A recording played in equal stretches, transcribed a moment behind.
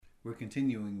We're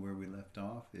continuing where we left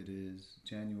off. It is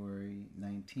January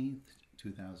 19th,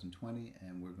 2020,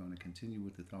 and we're going to continue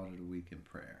with the thought of the week in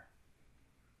prayer.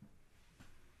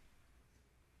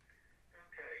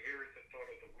 Okay, here is the thought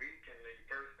of the week, and the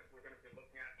verse that we're going to be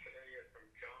looking at today is from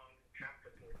John chapter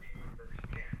 14, verse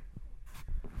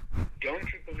 10. Don't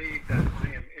you believe that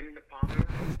I am in the Father,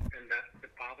 and that the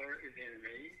Father is in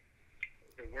me?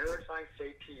 The words I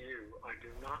say to you, I do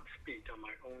not speak on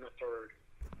my own authority.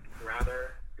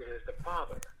 Rather, it is the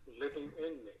Father living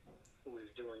in me who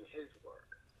is doing his work.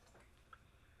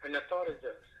 And the thought is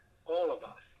this: all of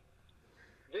us.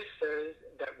 This says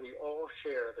that we all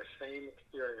share the same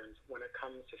experience when it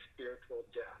comes to spiritual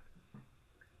death.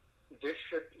 This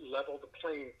should level the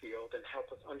playing field and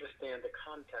help us understand the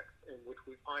context in which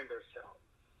we find ourselves.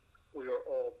 We are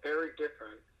all very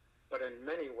different, but in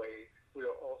many ways, we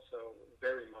are also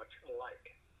very much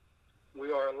alike. We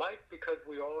are alike because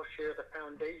we all share the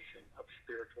foundation of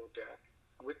spiritual death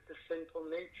with the sinful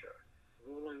nature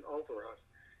ruling over us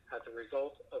as a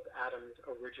result of Adam's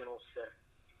original sin.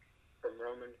 From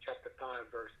Romans chapter 5,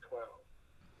 verse 12.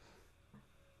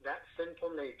 That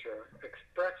sinful nature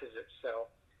expresses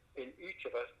itself in each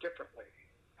of us differently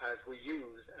as we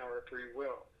use our free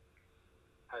will.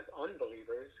 As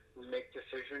unbelievers, we make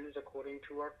decisions according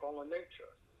to our fallen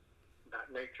nature. That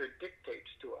nature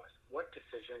dictates to us what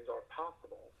decisions are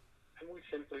possible, and we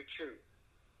simply choose.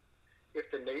 If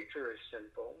the nature is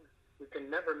sinful, we can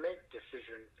never make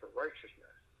decisions for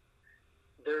righteousness.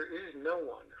 There is no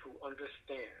one who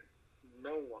understands,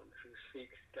 no one who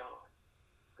seeks God.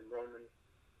 In Romans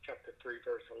chapter 3,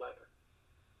 verse 11.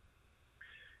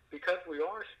 Because we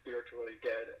are spiritually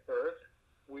dead at birth,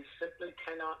 we simply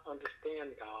cannot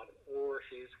understand God or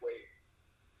his ways.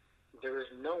 There is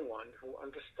no one who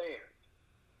understands.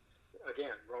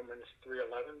 Again, Romans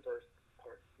 3:11, verse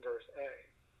A,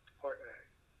 part A.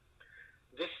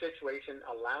 This situation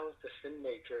allows the sin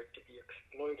nature to be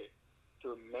exploited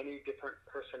through many different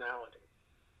personalities.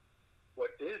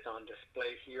 What is on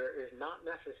display here is not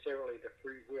necessarily the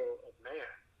free will of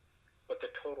man, but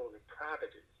the total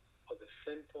depravity of the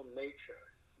sinful nature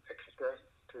expressed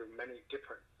through many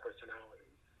different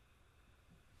personalities.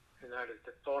 And that is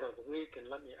the thought of the week,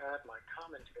 and let me add my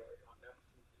commentary on that.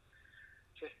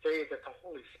 Just say that the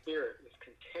Holy Spirit is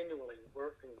continually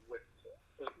working with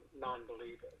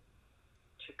non-believers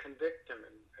to convict them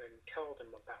and tell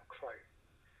them about Christ,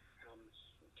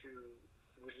 to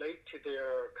relate to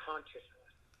their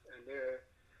consciousness and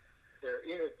their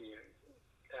inner being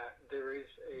that there is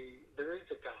a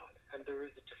God, and there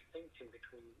is a distinction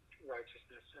between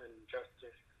righteousness and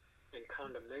justice and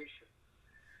condemnation.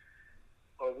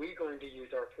 Are we going to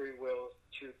use our free will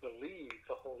to believe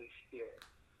the Holy Spirit?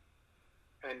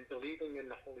 And believing in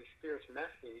the Holy Spirit's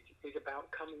message is about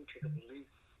coming to the belief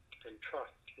and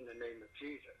trust in the name of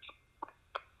Jesus.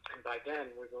 And by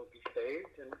then we will be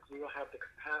saved, and we will have the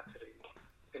capacity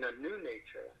in a new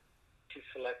nature to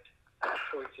select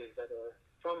choices that are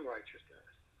from righteousness.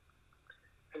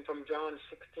 And from John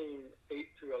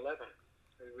 16:8-11,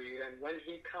 we read, and when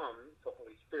he comes, the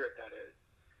Holy Spirit that is,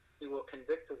 he will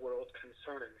convict the world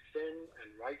concerning sin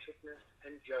and righteousness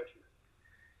and judgment.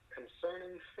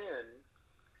 Concerning sin,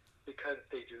 because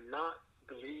they do not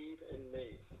believe in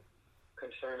me.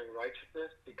 Concerning righteousness,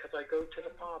 because I go to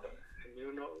the Father, and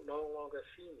you no longer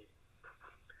see me.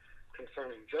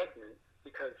 Concerning judgment,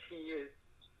 because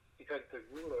the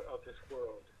ruler of this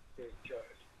world is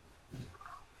judged.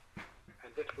 And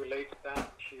this relates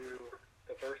back to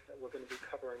the verse that we're going to be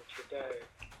covering today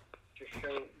to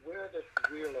show where this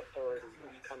real authority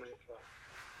is coming from.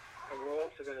 And we're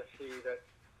also going to see that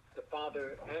the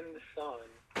Father and the Son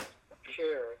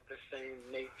share the same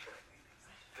nature,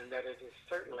 and that it is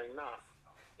certainly not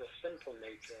the sinful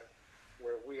nature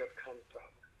where we have come from.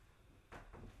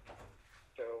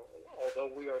 So,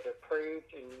 although we are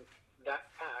depraved in that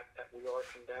fact that we are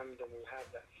condemned and we have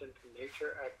that sinful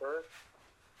nature at birth,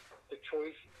 the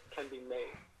choice can be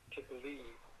made to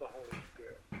believe the Holy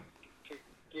Spirit, to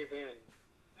give in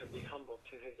and be humble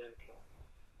to his influence.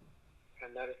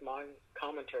 And that is my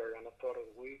commentary on the thought of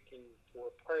the week. And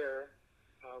for prayer,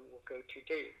 we'll go to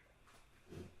Dave.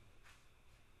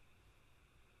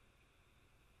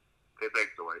 Okay,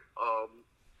 thanks, Dwight.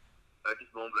 At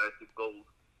this moment, as we go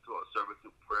to our service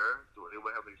of prayer, do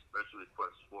anyone have any special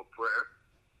requests for prayer?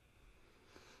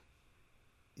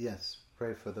 Yes,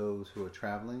 pray for those who are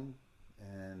traveling,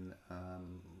 and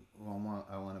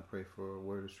I want to pray for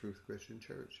Word of Truth Christian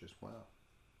Church as well.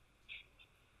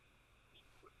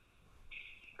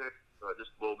 Okay,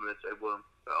 just a moment, everyone,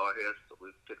 bow our heads, so we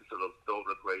take us to the throne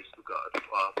of grace to God.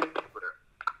 Prayer.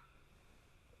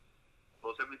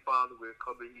 Most Heavenly Father, we're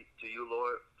coming to you,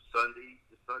 Lord, Sunday,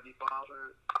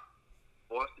 Father,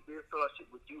 for us to be in fellowship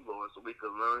with you, Lord, so we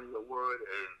can learn your word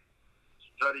and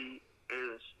study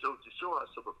and to show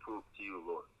ourselves approved to you,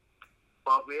 Lord.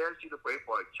 Father, we ask you to pray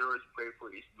for our church, pray for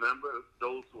each member,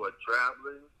 those who are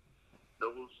traveling,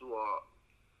 those who are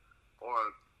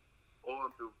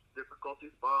going through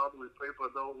difficulties, Father. We pray for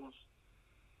those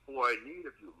who are in need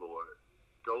of you, Lord.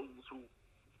 Those who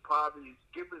probably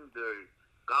given the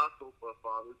gospel for,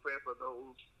 Father. We pray for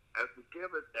those as we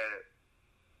give it that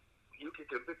you can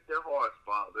convict their hearts,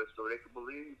 Father, so they can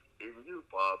believe in you,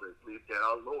 Father, believe that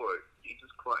our Lord, Jesus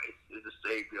Christ, is the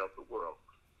Savior of the world.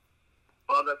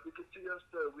 Father, as we continue our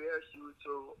study, we ask you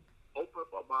to open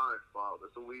up our minds, Father,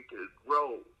 so we can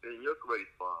grow in your grace,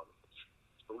 Father,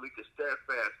 so we can stand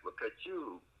fast, look at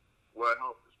you, where our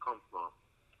help has come from.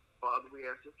 Father, we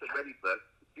ask you to many bless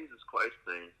in Jesus Christ's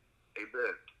name.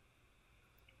 Amen.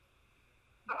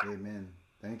 Amen.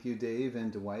 Thank you, Dave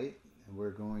and Dwight. And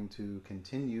we're going to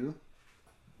continue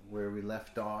where we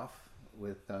left off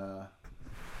with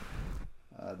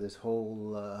this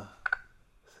whole...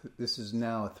 this is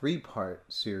now a 3-part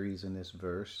series in this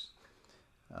verse,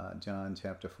 John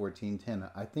chapter 14:10.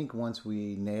 I think once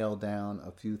we nail down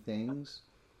a few things,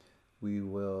 we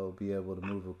will be able to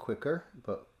move quicker,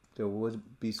 but there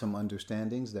would be some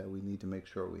understandings that we need to make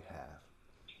sure we have.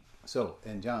 So,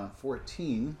 in John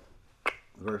 14,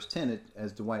 verse 10,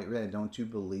 as Dwight read, don't you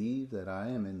believe that I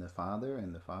am in the Father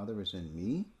and the Father is in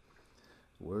me?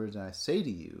 The words I say to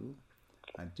you,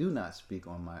 I do not speak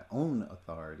on my own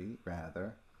authority,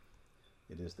 rather,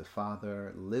 it is the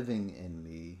Father living in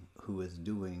me who is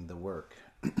doing the work.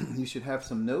 You should have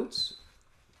some notes.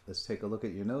 Let's take a look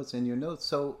at your notes. In your notes,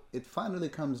 so it finally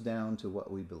comes down to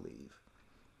what we believe.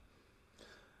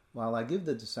 While I give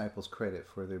the disciples credit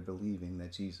for their believing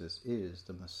that Jesus is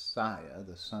the Messiah,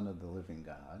 the Son of the living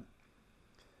God,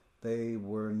 they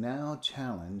were now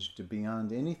challenged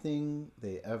beyond anything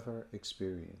they ever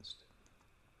experienced.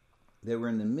 They were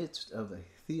in the midst of a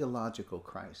theological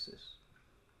crisis.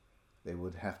 They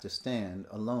would have to stand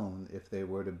alone if they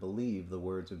were to believe the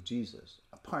words of Jesus,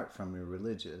 apart from the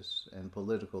religious and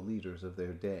political leaders of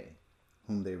their day,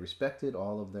 whom they respected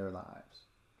all of their lives.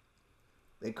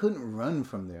 They couldn't run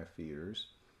from their fears.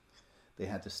 They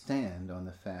had to stand on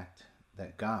the fact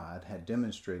that God had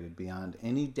demonstrated beyond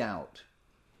any doubt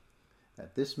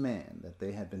that this man that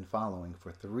they had been following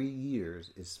for 3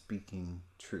 years is speaking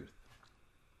truth.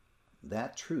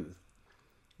 That truth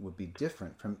would be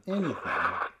different from anything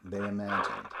they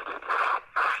imagined.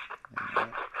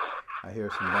 And I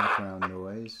hear some background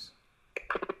noise.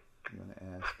 I'm going to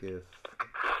ask if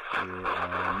you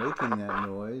are making that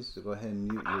noise, so go ahead and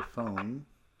mute your phone.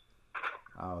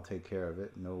 I'll take care of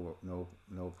it. No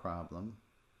problem.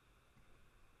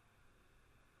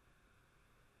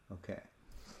 Okay.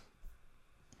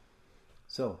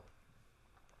 So,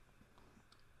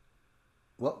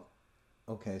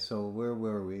 so where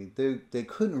were we? They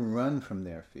couldn't run from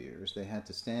their fears. They had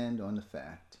to stand on the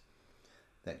fact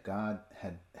that God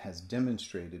has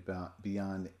demonstrated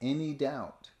beyond any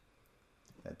doubt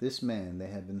that this man they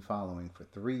had been following for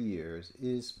 3 years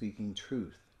is speaking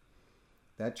truth.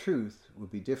 That truth would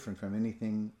be different from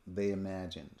anything they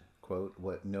imagined. Quote,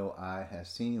 what no eye has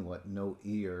seen, what no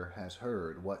ear has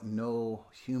heard, what no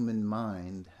human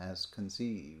mind has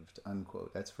conceived,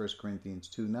 unquote. That's 1 Corinthians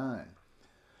 2:9.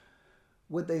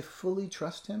 Would they fully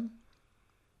trust him?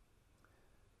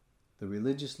 The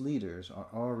religious leaders are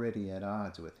already at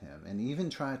odds with him and even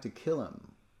tried to kill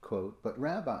him. Quote, but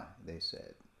Rabbi, they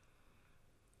said,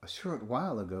 a short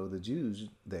while ago the Jews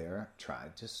there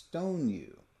tried to stone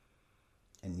you,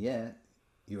 and yet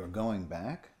you are going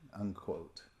back,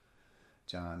 unquote.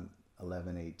 John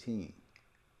 11:18.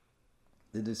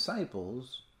 The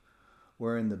disciples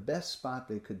were in the best spot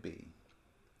they could be,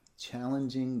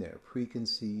 challenging their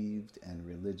preconceived and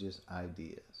religious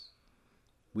ideas.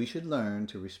 We should learn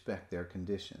to respect their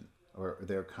condition or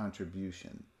their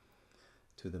contribution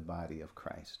to the body of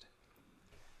Christ.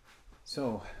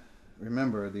 So,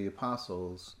 remember, the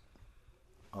apostles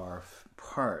are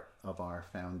part of our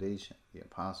foundation. The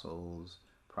apostles,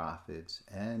 prophets,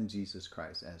 and Jesus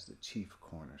Christ as the chief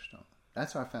cornerstone.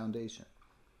 That's our foundation.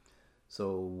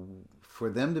 So for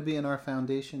them to be in our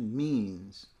foundation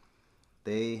means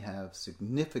they have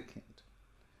significant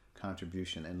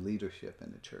contribution and leadership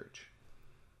in the church.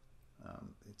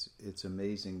 It's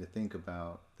amazing to think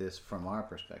about this from our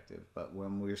perspective, but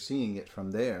when we're seeing it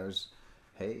from theirs,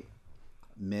 hey,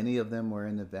 many of them were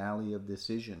in the valley of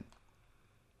decision.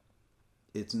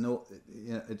 It's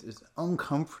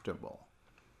uncomfortable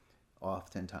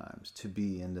oftentimes to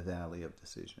be in the valley of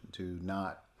decision, to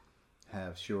not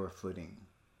have sure footing.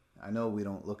 I know we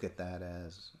don't look at that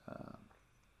as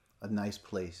a nice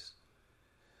place.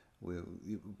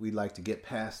 We like to get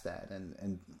past that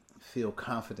and feel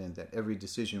confident that every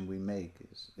decision we make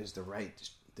is the right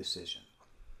decision.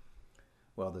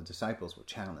 Well, the disciples were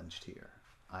challenged here.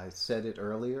 I said it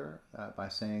earlier by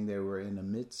saying they were in the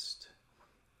midst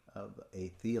of a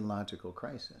theological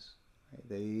crisis. Right?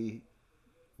 They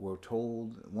were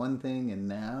told one thing, and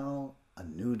now a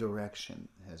new direction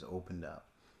has opened up.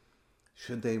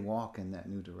 Should they walk in that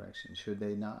new direction? Should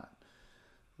they not?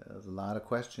 There's a lot of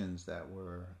questions that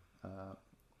were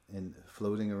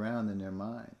floating around in their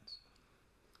minds.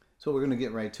 So we're going to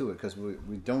get right to it because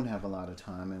we don't have a lot of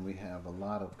time and we have a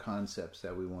lot of concepts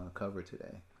that we want to cover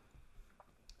today.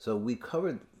 So we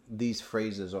covered these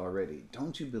phrases already.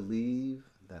 Don't you believe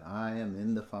that I am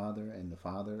in the Father and the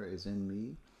Father is in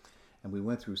me? And we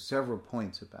went through several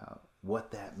points about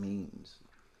what that means.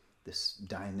 This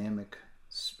dynamic,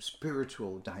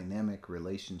 spiritual dynamic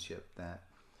relationship that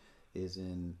is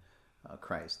in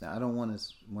Christ. Now, I don't want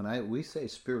to, we say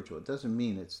spiritual, it doesn't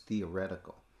mean it's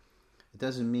theoretical. It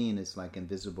doesn't mean it's like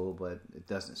invisible, but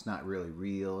it's not really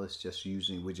real. We're just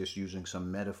using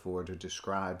some metaphor to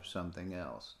describe something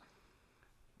else.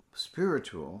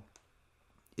 Spiritual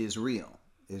is real,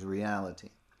 is reality.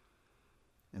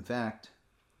 In fact,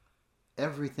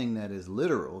 everything that is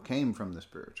literal came from the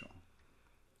spiritual.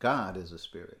 God is a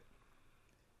spirit.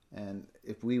 And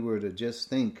if we were to just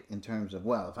think in terms of,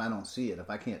 well, if I don't see it, if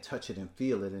I can't touch it and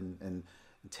feel it and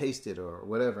taste it or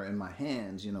whatever in my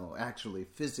hands, actually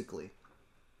physically,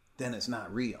 then it's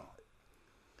not real.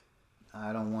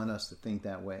 I don't want us to think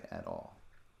that way at all.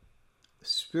 The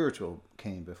spiritual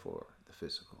came before the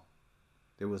physical.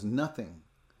 There was nothing,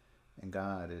 and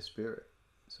God is spirit.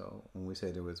 So when we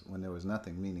say when there was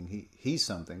nothing, meaning he's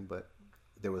something, but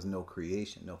there was no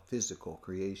creation, no physical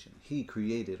creation. He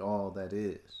created all that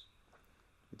is.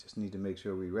 We just need to make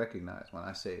sure we recognize when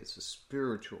I say it's a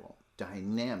spiritual,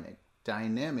 dynamic.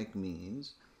 Dynamic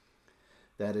means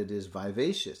that it is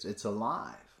vivacious, it's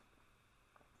alive,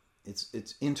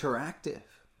 it's interactive.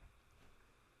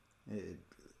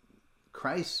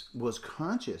 Christ was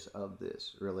conscious of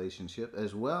this relationship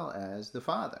as well as the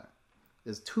Father.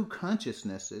 There's two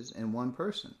consciousnesses in one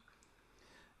person.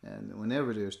 And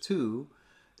whenever there's two,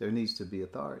 there needs to be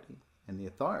authority. And the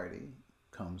authority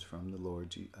comes from the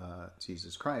Lord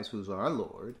Jesus Christ, who's our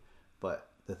Lord. But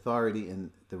the authority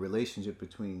in the relationship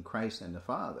between Christ and the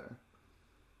Father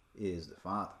is the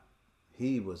Father.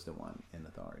 He was the one in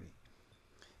authority.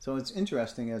 So it's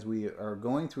interesting as we are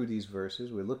going through these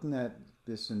verses, we're looking at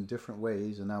this in different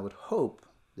ways, and I would hope,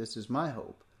 this is my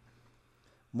hope,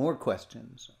 more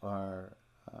questions are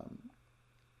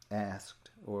asked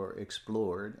or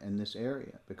explored in this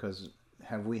area, because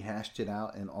have we hashed it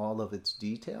out in all of its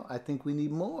detail? I think we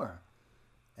need more.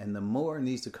 And the more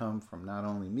needs to come from not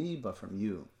only me, but from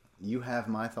you. You have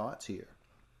my thoughts here,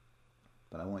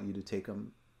 but I want you to take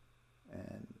them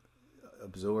and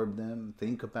absorb them,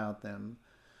 think about them,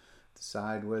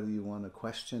 decide whether you want to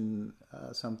question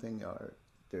something or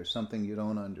there's something you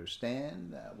don't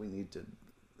understand. We need to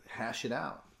hash it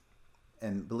out.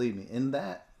 And believe me, in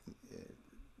that,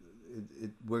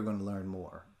 we're going to learn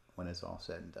more when it's all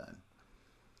said and done.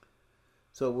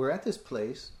 So we're at this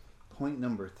place, point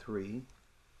number 3.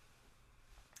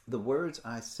 The words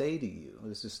I say to you,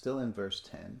 this is still in verse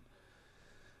 10,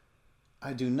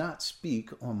 I do not speak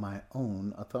on my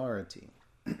own authority.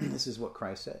 This is what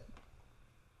Christ said.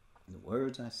 The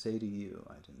words I say to you,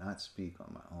 I do not speak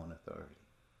on my own authority.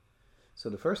 So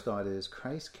the first thought is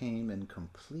Christ came in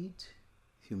complete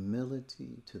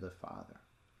humility to the Father.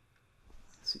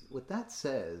 See, what that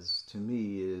says to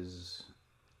me is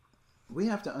we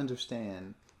have to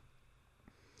understand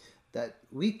that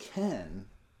we can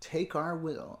take our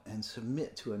will and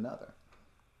submit to another.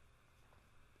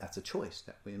 That's a choice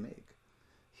that we make.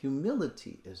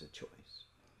 Humility is a choice.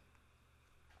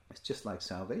 It's just like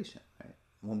salvation, right?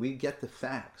 When we get the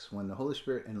facts, when the Holy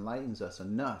Spirit enlightens us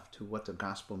enough to what the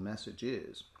gospel message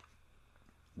is,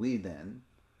 we then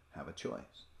have a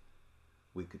choice.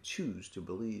 We could choose to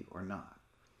believe or not.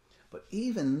 But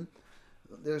even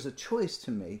there's a choice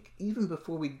to make even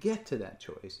before we get to that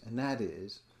choice, and that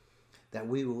is that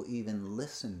we will even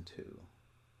listen to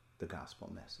the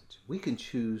gospel message. We can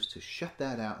choose to shut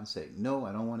that out and say, no,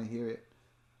 I don't want to hear it.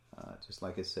 Just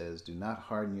like it says, do not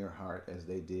harden your heart as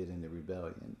they did in the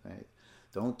rebellion, right?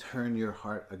 Don't turn your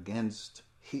heart against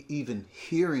even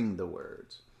hearing the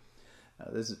words.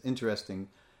 This is interesting.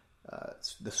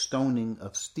 The stoning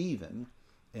of Stephen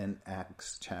in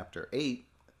Acts chapter 8,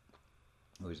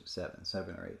 or is it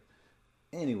 7 or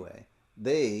 8? Anyway,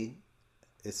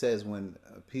 it says when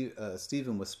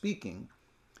Stephen was speaking,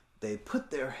 they put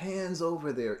their hands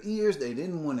over their ears. They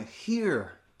didn't want to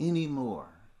hear any more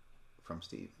from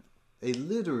Stephen. They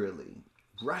literally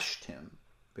rushed him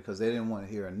because they didn't want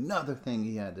to hear another thing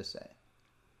he had to say.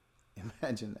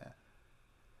 Imagine that.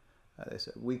 They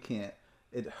said, we can't,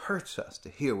 it hurts us to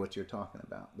hear what you're talking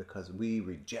about because we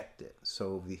reject it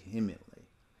so vehemently.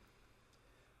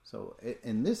 So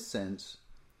in this sense,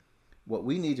 what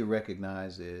we need to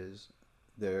recognize is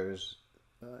there's,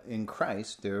 in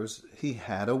Christ, he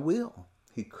had a will.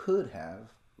 He could have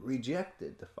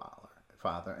rejected the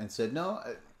Father and said, no,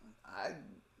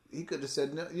 he could have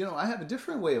said, no, I have a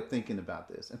different way of thinking about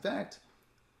this. In fact,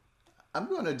 I'm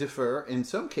going to defer in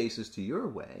some cases to your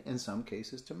way, in some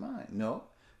cases to mine. No,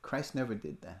 Christ never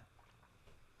did that.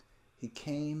 He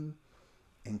came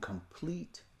in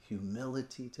complete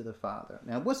humility to the Father.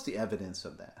 Now, what's the evidence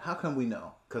of that? How can we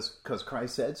know? Because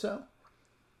Christ said so?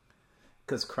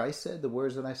 Because Christ said, the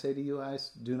words that I say to you, I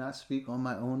do not speak on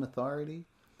my own authority.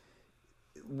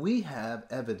 We have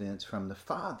evidence from the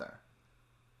Father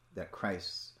that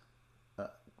Christ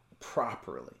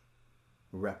properly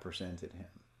represented him.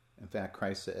 In fact,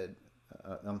 Christ said,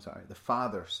 the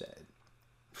Father said,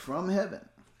 from heaven,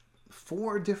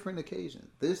 4 different occasions,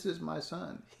 this is my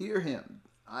Son, hear him,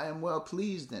 I am well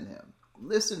pleased in him,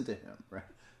 listen to him, right?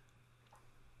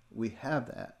 We have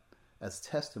that as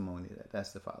testimony that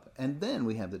that's the Father. And then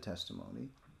we have the testimony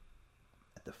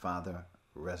that the Father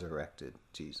resurrected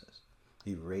Jesus.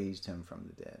 He raised him from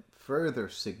the dead, further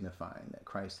signifying that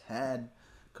Christ had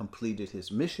completed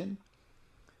his mission,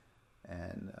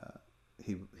 and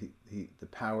the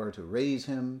power to raise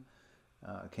him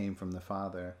came from the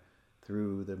Father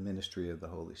through the ministry of the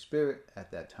Holy Spirit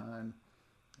at that time,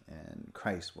 and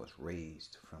Christ was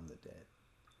raised from the dead.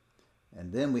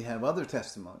 And then we have other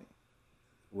testimony,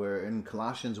 where in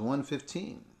Colossians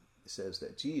 1:15 it says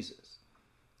that Jesus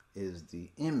is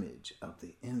the image of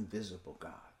the invisible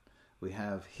God. We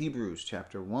have Hebrews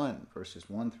chapter 1, verses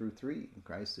 1 through 3.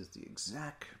 Christ is the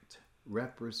exact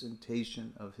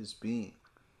representation of his being.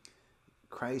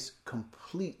 Christ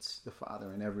completes the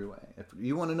Father in every way. If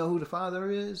you want to know who the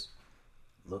Father is,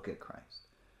 look at Christ.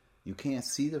 You can't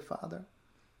see the Father,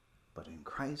 but in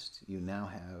Christ you now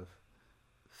have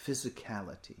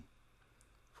physicality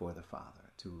for the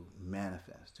Father to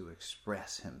manifest, to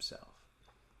express himself.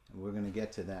 And we're going to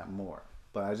get to that more.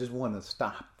 But I just want to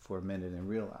stop for a minute and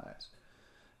realize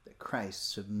that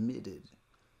Christ submitted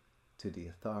to the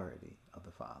authority of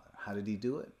the Father. How did he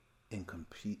do it? In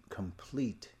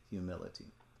complete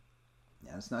humility.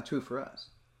 Now, it's not true for us,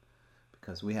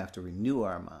 because we have to renew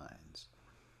our minds.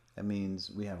 That means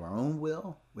we have our own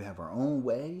will, we have our own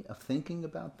way of thinking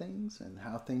about things and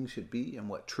how things should be and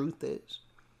what truth is.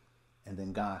 And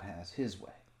then God has his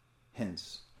way.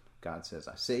 Hence, God says,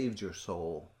 I saved your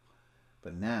soul,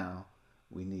 but now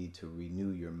we need to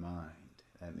renew your mind.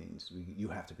 That means you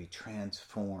have to be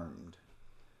transformed.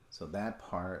 So that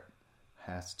part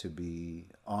has to be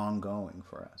ongoing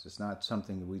for us. It's not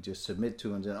something that we just submit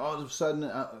to and then all of a sudden,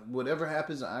 whatever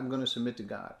happens, I'm going to submit to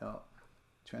God. No.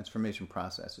 Transformation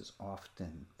process is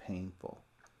often painful.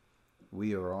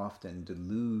 We are often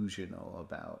delusional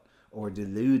about or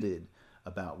deluded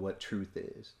about what truth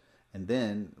is. And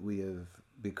then we have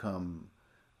become,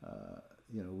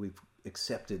 we've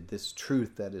accepted this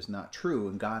truth that is not true,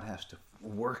 and God has to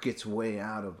work its way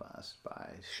out of us by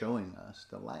showing us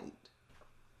the light.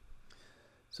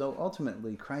 So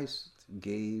ultimately, Christ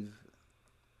gave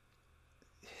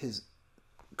his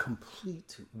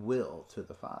complete will to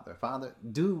the Father. Father,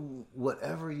 do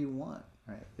whatever you want,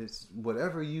 right? It's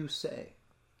whatever you say.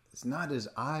 It's not as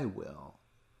I will,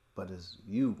 but as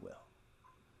you will.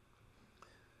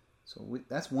 So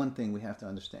that's one thing we have to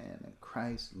understand, that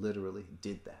Christ literally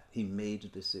did that. He made a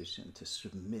decision to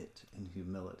submit in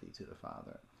humility to the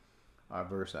Father. Our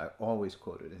verse I always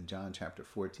quoted in John chapter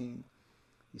 14,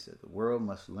 he said, the world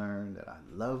must learn that I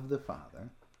love the Father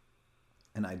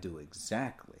and I do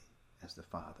exactly as the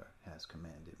Father has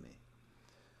commanded me.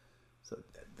 So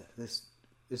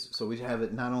so we have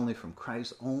it not only from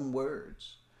Christ's own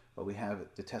words, but we have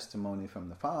the testimony from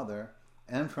the Father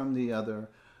and from the other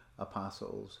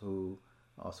apostles who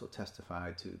also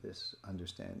testified to this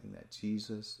understanding that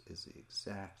Jesus is the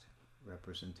exact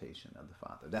representation of the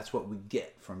Father. That's what we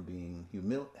get from being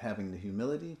having the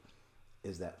humility,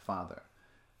 is that Father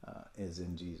is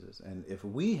in Jesus. And if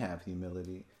we have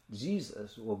humility,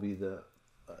 Jesus will be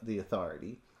the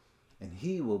authority, and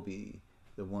he will be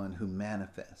the one who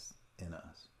manifests in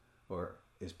us or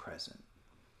is present.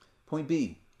 Point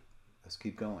B, let's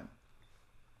keep going.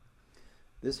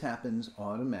 This happens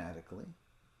automatically,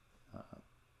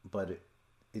 but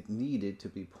it needed to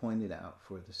be pointed out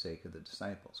for the sake of the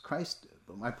disciples.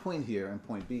 But my point here, and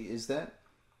point B, is that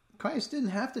Christ didn't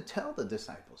have to tell the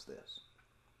disciples this.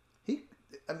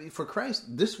 For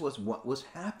Christ, this was what was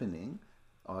happening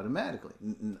automatically.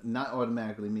 Not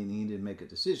automatically meaning he didn't make a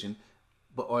decision,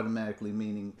 but automatically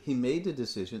meaning he made the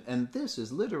decision, and this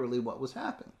is literally what was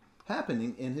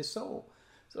happening in his soul.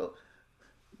 So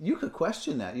you could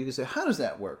question that. You could say, how does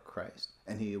that work, Christ?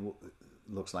 And he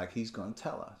looks like he's going to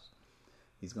tell us.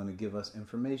 He's going to give us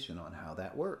information on how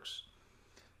that works.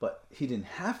 But he didn't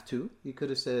have to. He could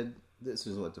have said, this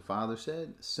is what the Father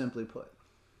said, simply put.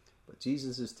 But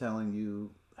Jesus is telling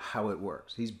you how it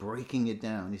works. He's breaking it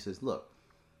down. He says, look,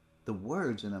 the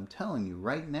words that I'm telling you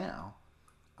right now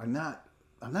I'm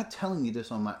not telling you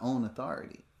this on my own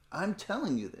authority. I'm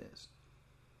telling you this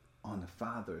on the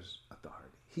Father's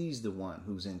authority. He's the one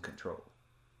who's in control.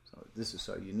 So this is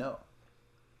so you know.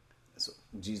 So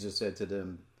Jesus said to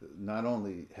them, not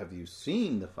only have you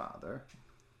seen the Father,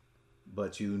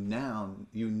 but you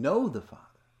know the Father.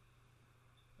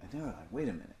 And they were like, wait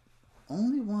a minute.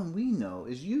 Only one we know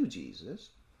is you, Jesus.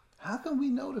 How can we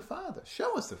know the Father?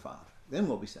 Show us the Father. Then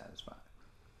we'll be satisfied.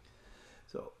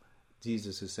 So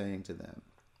Jesus is saying to them,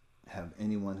 have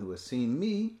anyone who has seen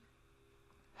me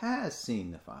has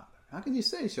seen the Father. How can you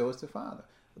say, show us the Father?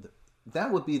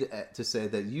 That would be to say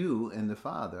that you and the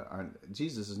Father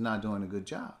Jesus is not doing a good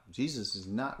job. Jesus is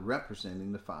not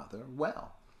representing the Father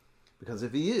well. Because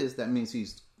if he is, that means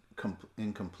he's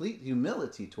in complete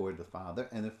humility toward the Father,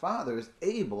 and the Father is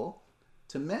able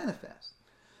to manifest.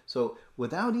 So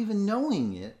without even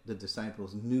knowing it, the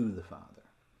disciples knew the Father.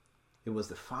 It was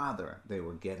the Father they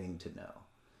were getting to know.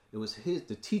 It was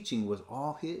the teaching was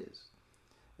all his,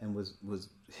 and was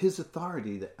his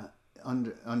authority that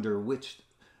under which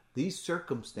these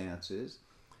circumstances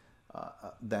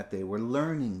that they were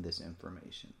learning this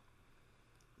information.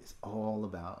 It's all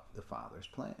about the Father's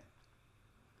plan.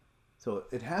 So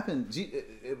it happened,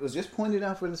 it was just pointed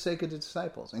out for the sake of the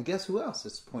disciples. And guess who else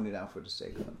it's pointed out for the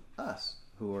sake of us,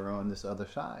 who are on this other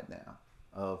side now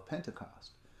of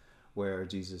Pentecost, where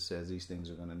Jesus says these things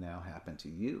are going to now happen to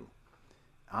you.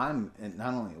 And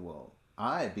not only will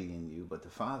I be in you, but the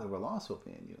Father will also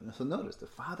be in you. And so notice, the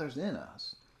Father's in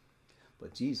us,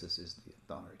 but Jesus is the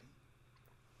authority.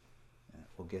 And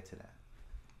we'll get to that.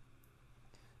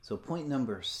 So point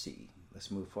number C, let's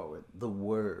move forward. The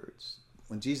words.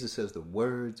 When Jesus says, the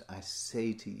words I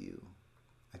say to you,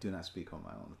 I do not speak on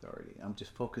my own authority. I'm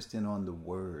just focused in on the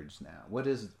words now. What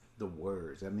is the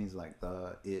words? That means like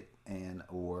the, it, and,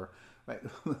 or, right?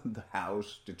 The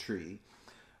house, the tree.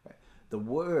 Right? The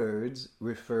words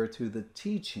refer to the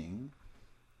teaching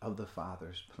of the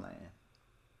Father's plan.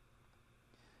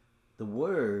 The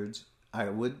words, I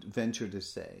would venture to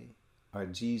say, are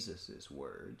Jesus's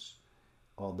words,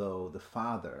 although the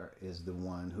Father is the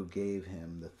one who gave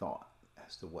him the thought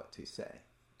as to what to say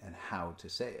and how to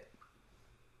say it.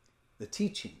 The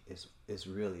teaching is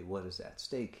really what is at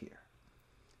stake here.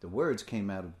 The words came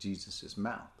out of Jesus'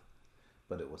 mouth,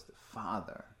 but it was the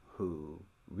Father who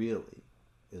really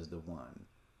is the one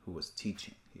who was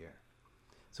teaching here.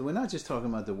 So we're not just talking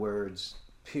about the words,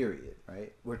 period,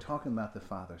 right? We're talking about the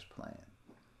Father's plan.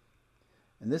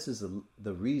 And this is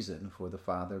the reason for the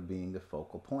Father being the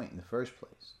focal point in the first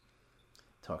place.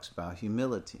 It talks about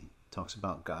humility. It talks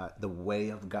about God, the way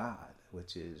of God,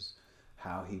 which is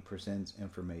how he presents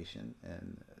information.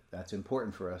 And that's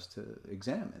important for us to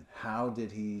examine. How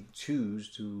did he choose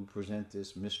to present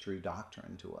this mystery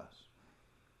doctrine to us?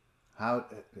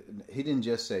 He didn't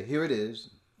just say, here it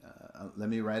is, let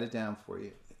me write it down for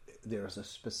you. There's a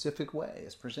specific way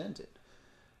it's presented.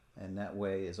 And that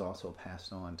way is also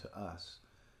passed on to us.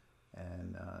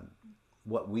 And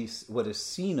what is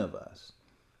seen of us,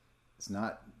 it's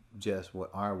not just what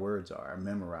our words are,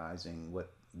 memorizing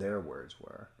what their words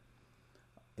were.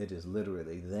 It is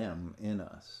literally them in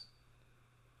us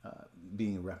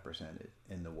being represented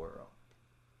in the world.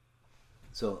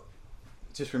 So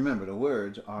just remember, the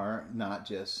words are not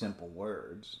just simple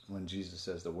words. When Jesus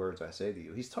says the words I say to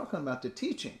you, he's talking about the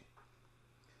teaching.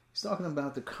 He's talking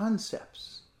about the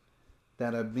concepts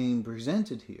that are being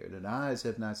presented here, that eyes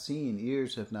have not seen,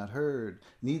 ears have not heard,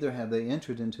 neither have they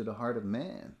entered into the heart of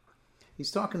man.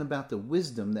 He's talking about the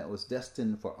wisdom that was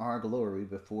destined for our glory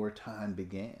before time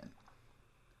began.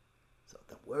 So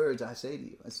the words I say to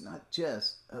you, it's not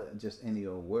just any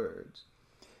old words.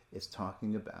 It's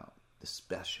talking about the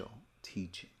special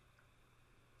teaching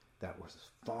that was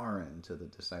foreign to the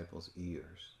disciples'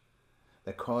 ears,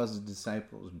 that caused the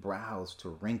disciples' brows to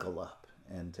wrinkle up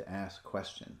and to ask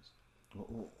questions.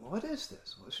 What is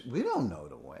this? We don't know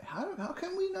the way. How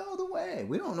can we know the way?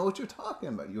 We don't know what you're talking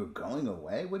about. You're going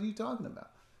away? What are you talking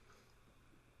about?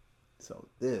 So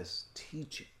this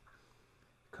teaching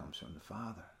comes from the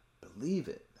Father. Believe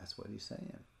it. That's what he's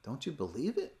saying. Don't you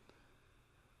believe it?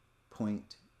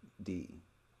 Point D.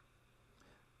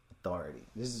 Authority.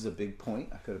 This is a big point.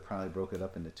 I could have probably broke it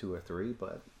up into 2 or 3,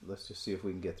 but let's just see if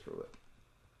we can get through it.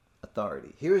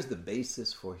 Authority. Here's the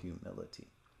basis for humility.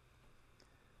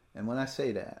 And when I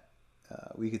say that,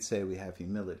 we could say we have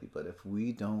humility, but if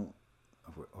we don't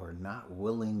or not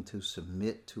willing to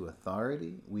submit to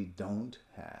authority, we don't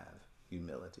have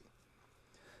humility.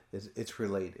 It's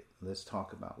related. Let's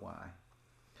talk about why.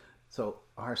 So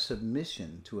our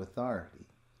submission to authority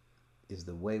is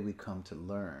the way we come to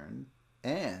learn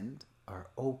and are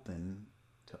open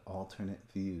to alternate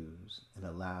views and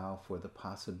allow for the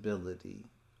possibility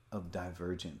of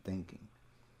divergent thinking.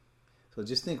 So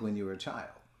just think, when you were a child,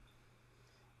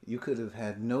 you could have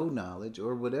had no knowledge,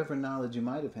 or whatever knowledge you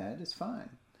might have had is fine.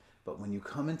 But when you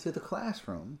come into the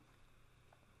classroom,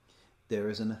 there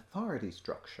is an authority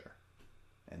structure.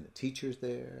 And the teacher's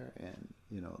there, and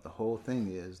the whole thing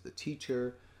is the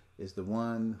teacher is the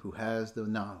one who has the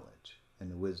knowledge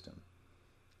and the wisdom.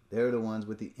 They're the ones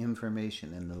with the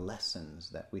information and the lessons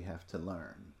that we have to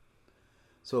learn.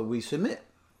 So we submit.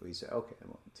 We say, okay,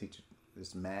 well, teacher,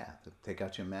 this math. Take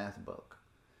out your math book.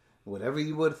 Whatever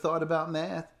you would have thought about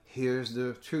math, here's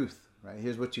the truth, right?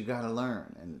 Here's what you got to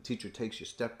learn. And the teacher takes you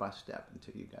step by step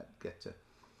until you get to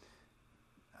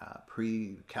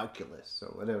pre-calculus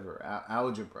or whatever,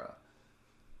 algebra.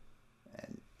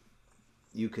 And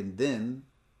you can then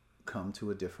come to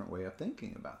a different way of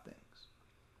thinking about things.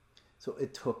 So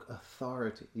it took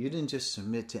authority. You didn't just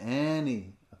submit to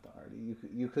any authority.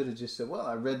 You could have just said, well,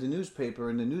 I read the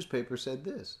newspaper and the newspaper said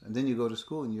this. And then you go to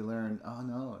school and you learn, oh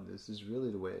no, this is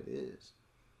really the way it is.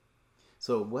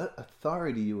 So what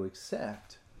authority you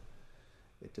accept,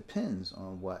 it depends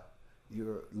on what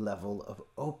your level of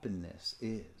openness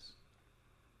is.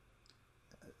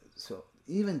 So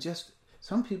even just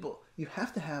some people, you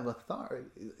have to have authority,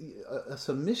 a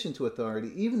submission to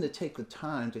authority, even to take the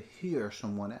time to hear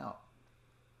someone out.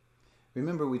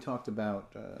 Remember, we talked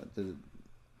about the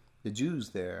Jews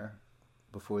there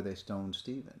before they stoned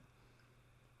Stephen.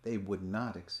 They would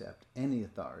not accept any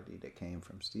authority that came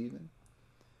from Stephen.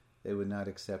 They would not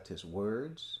accept his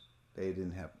words. They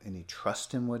didn't have any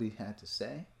trust in what he had to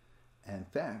say. And in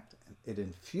fact, it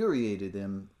infuriated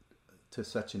them to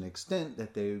such an extent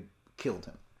that they killed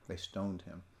him. They stoned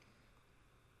him.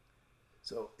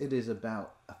 So it is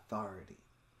about authority.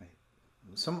 Right?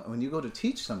 When you go to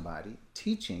teach somebody,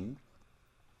 teaching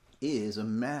is a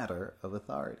matter of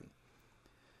authority.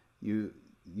 You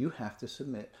have to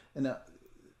submit. And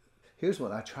here's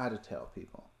what I try to tell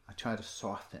people. I try to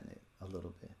soften it a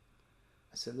little bit.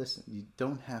 I said, listen, you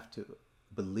don't have to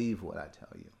believe what I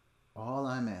tell you. All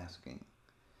I'm asking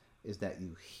is that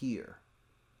you hear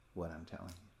what I'm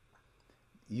telling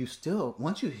you. You still,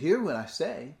 once you hear what I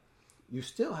say, you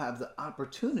still have the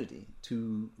opportunity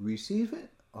to receive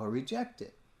it or reject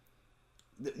it.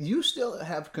 You still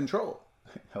have control.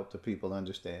 Help the people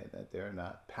understand that they're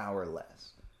not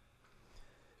powerless.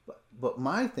 But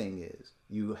my thing is,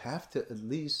 you have to at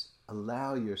least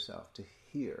allow yourself to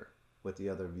hear what the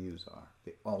other views are,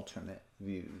 the alternate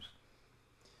views.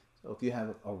 So if you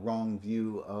have a wrong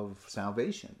view of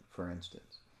salvation, for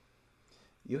instance,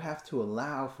 you have to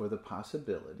allow for the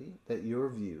possibility that your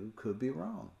view could be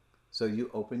wrong. So you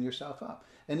open yourself up.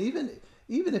 And even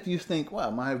if you think,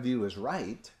 well, my view is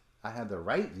right, I have the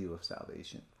right view of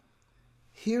salvation,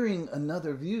 hearing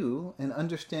another view and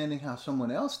understanding how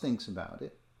someone else thinks about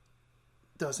it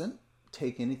doesn't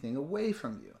take anything away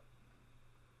from you.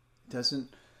 It doesn't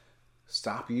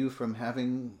stop you from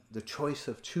having the choice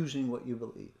of choosing what you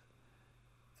believe.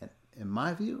 And in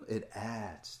my view, it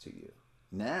adds to you.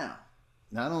 Now,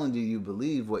 not only do you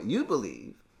believe what you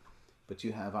believe, but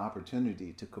you have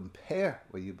opportunity to compare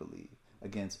what you believe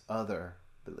against other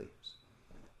beliefs.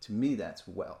 To me, that's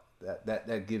wealth.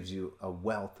 That gives you a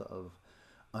wealth of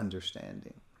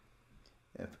understanding.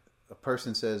 If a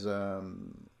person says,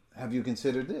 have you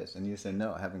considered this? And you say,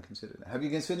 no, I haven't considered that. Have you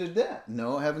considered that?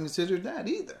 No, I haven't considered that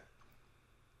either.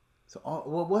 So,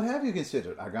 well, what have you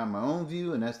considered? I got my own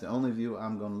view, and that's the only view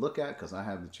I'm going to look at because I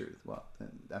have the truth. Well, then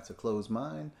that's a closed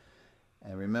mind.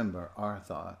 And remember, our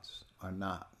thoughts are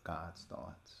not God's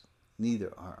thoughts.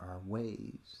 Neither are our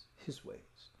ways His ways.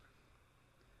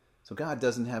 So God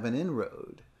doesn't have an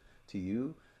inroad to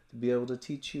you to be able to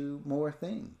teach you more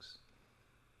things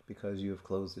because you have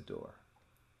closed the door.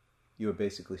 You have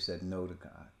basically said no to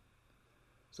God.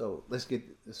 So let's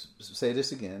say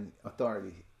this again.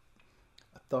 Authority.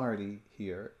 Authority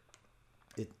here,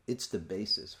 it's the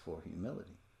basis for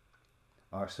humility.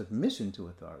 Our submission to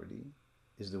authority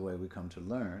is the way we come to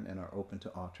learn and are open to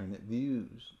alternate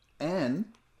views and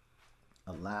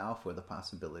allow for the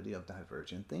possibility of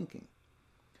divergent thinking.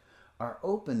 Our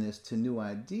openness to new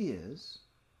ideas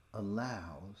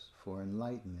allows for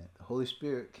enlightenment. The Holy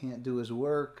Spirit can't do his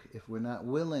work if we're not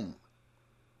willing.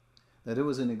 Now, there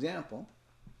was an example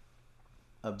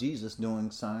of Jesus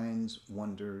doing signs,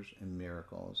 wonders, and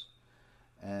miracles.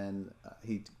 And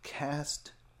he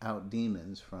cast out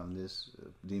demons from this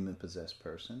demon-possessed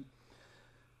person.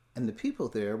 And the people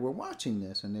there were watching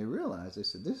this, and they realized, they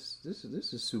said, this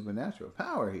is supernatural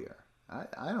power here.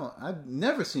 I've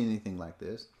never seen anything like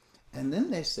this. And then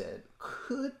they said,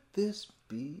 could this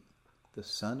be the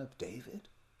Son of David?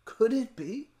 Could it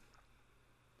be?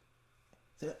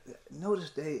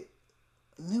 Notice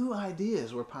new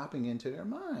ideas were popping into their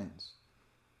minds.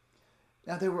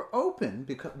 Now they were open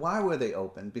because, why were they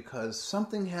open? Because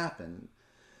something happened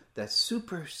that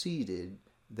superseded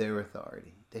their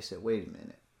authority. They said, wait a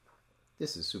minute,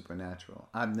 this is supernatural.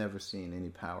 I've never seen any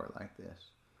power like this.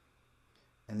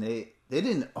 And they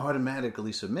didn't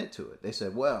automatically submit to it. They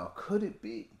said, well, could it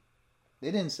be?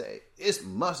 They didn't say, it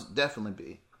must definitely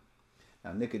be.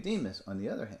 Now Nicodemus, on the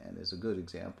other hand, is a good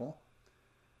example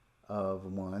of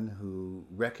one who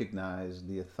recognized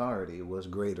the authority was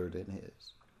greater than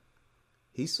his.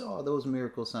 He saw those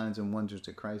miracle signs and wonders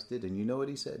that Christ did, and you know what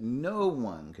he said? No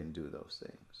one can do those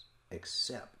things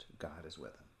except God is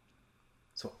with him.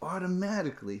 So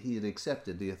automatically he had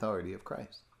accepted the authority of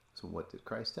Christ. So what did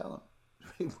Christ tell him?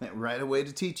 He went right away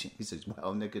to teaching. He says,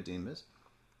 well, Nicodemus,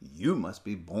 you must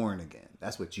be born again.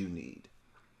 That's what you need.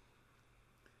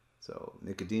 So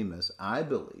Nicodemus, I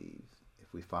believe,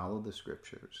 if we follow the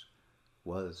scriptures,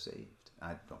 was saved. I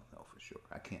don't know for sure.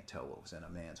 I can't tell what was in a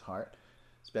man's heart,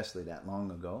 especially that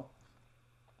long ago.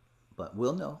 But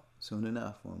we'll know soon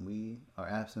enough when we are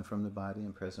absent from the body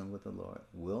and present with the Lord.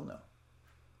 We'll know.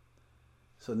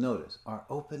 So notice our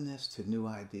openness to new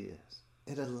ideas.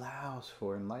 It allows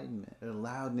for enlightenment. It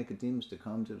allowed Nicodemus to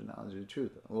come to the knowledge of the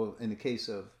truth. Well, in the case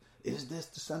of, is this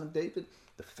the Son of David?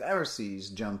 The Pharisees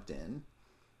jumped in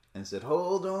and said,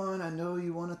 hold on, I know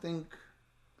you want to think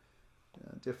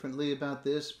differently about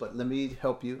this, but let me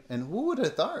help you. And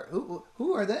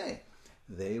who are they?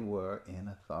 They were in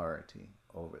authority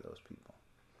over those people.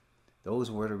 Those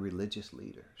were the religious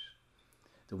leaders,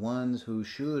 the ones who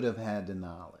should have had the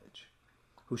knowledge,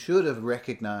 who should have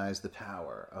recognized the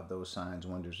power of those signs,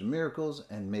 wonders, and miracles,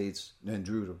 and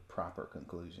drew the proper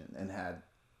conclusion and had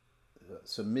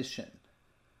submission.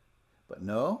 But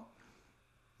no,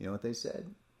 you know what they said?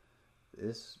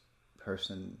 This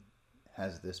person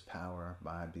has this power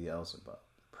by Beelzebub,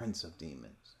 prince of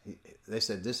demons. They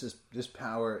said this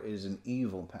power is an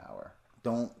evil power.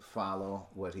 Don't follow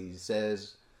what he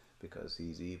says because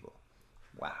he's evil.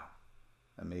 Wow,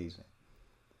 amazing.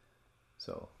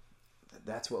 So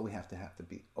that's what we have to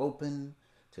be open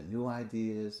to new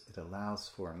ideas. It allows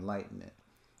for enlightenment.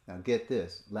 Now get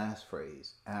this, last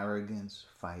phrase, arrogance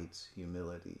fights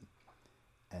humility,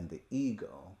 and the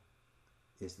ego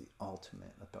is the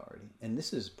ultimate authority. And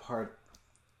this is part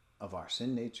of our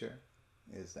sin nature,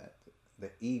 is that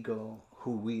the ego,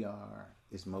 who we are,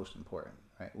 is most important,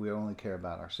 right? We only care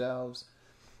about ourselves.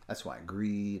 That's why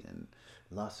greed and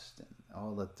lust and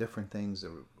all the different things that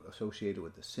are associated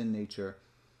with the sin nature,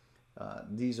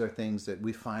 these are things that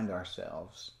we find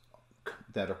ourselves,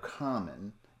 that are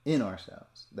common in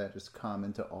ourselves, that is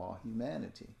common to all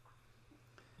humanity.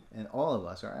 And all of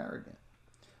us are arrogant.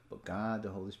 But God, the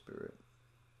Holy Spirit,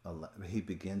 he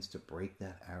begins to break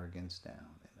that arrogance down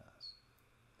in us.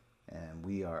 And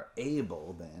we are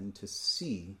able then to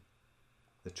see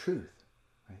the truth,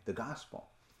 right? The gospel.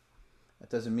 That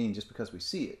doesn't mean just because we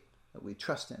see it, that we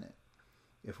trust in it.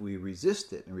 If we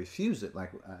resist it and refuse it,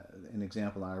 like an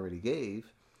example I already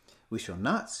gave, we shall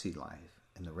not see life,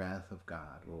 and the wrath of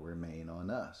God will remain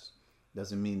on us.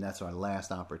 Doesn't mean that's our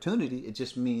last opportunity. It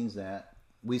just means that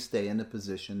we stay in the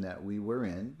position that we were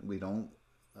in. We don't.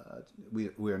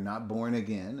 We are not born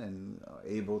again and are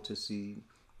able to see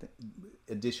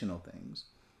additional things.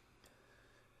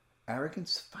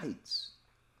 Arrogance fights.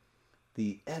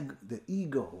 The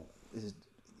ego is,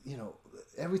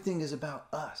 everything is about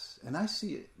us. And I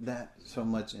see that so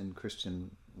much in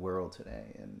Christian world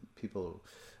today. And people,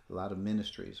 a lot of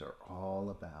ministries are all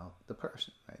about the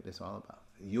person, right? It's all about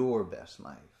your best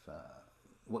life,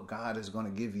 what God is going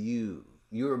to give you.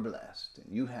 You're blessed,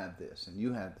 and you have this, and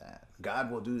you have that. God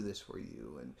will do this for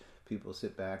you. And people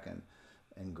sit back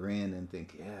and grin and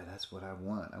think, yeah, that's what I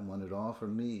want. I want it all for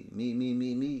me.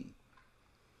 Me.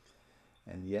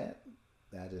 And yet,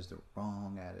 that is the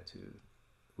wrong attitude.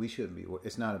 We shouldn't be.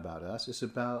 It's not about us. It's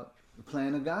about the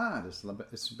plan of God. It's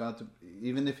about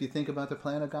even if you think about the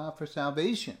plan of God for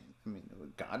salvation. I mean,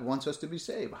 God wants us to be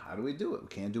saved. How do we do it? We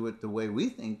can't do it the way we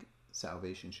think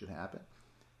salvation should happen.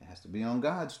 It has to be on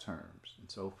God's terms, and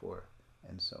so forth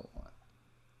and so on.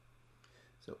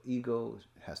 So ego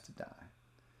has to die.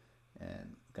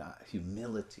 And God,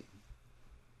 humility.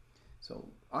 So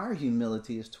our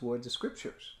humility is toward the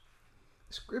Scriptures.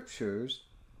 The Scriptures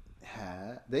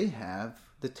have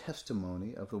the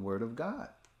testimony of the Word of God.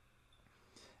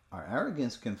 Our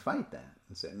arrogance can fight that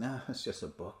and say, "No, it's just a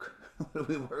book. What are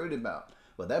we worried about?"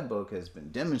 Well, that book has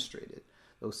been demonstrated.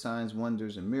 Those signs,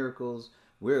 wonders, and miracles,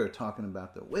 we're talking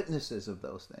about the witnesses of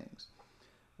those things.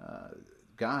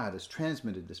 God has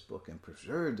transmitted this book and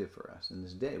preserved it for us in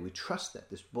this day. We trust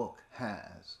that this book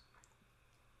has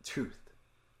truth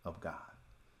of God,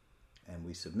 and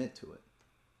we submit to it.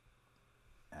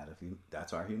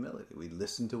 That's our humility. We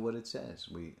listen to what it says.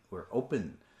 We're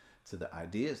open to the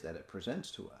ideas that it presents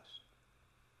to us.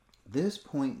 This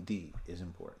point D is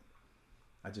important.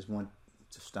 I just want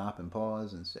to stop and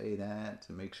pause and say that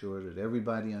to make sure that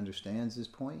everybody understands this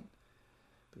point,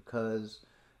 because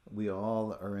we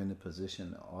all are in a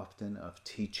position often of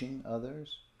teaching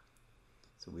others.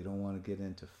 So we don't want to get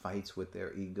into fights with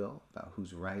their ego about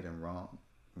who's right and wrong.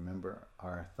 Remember,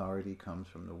 our authority comes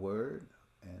from the Word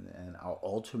and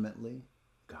ultimately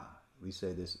God. We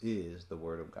say this is the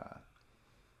Word of God.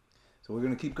 So we're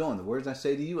going to keep going. The words I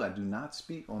say to you, I do not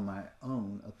speak on my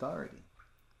own authority.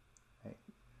 Right?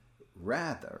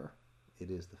 Rather, it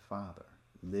is the Father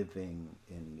living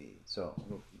in me. So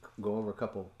we'll go over a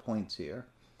couple points here,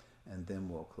 and then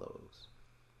we'll close.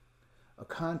 A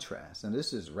contrast, and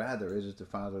this is rather, it is the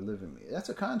Father living in me. That's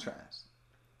a contrast.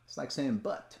 It's like saying,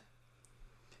 but.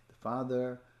 The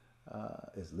Father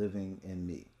is living in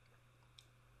me.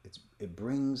 It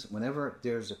brings, whenever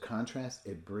there's a contrast,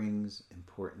 it brings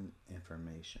important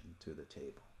information to the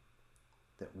table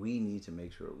that we need to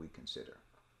make sure we consider.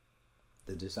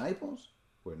 The disciples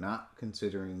were not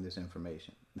considering this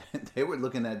information. They were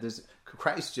looking at this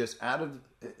Christ just out of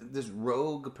this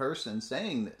rogue person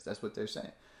saying this. That's what they're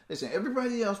saying. They're saying,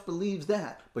 everybody else believes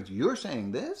that, but you're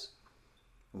saying this?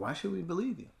 Why should we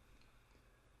believe you?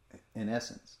 In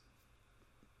essence,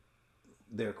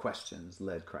 their questions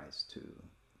led Christ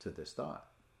to this thought.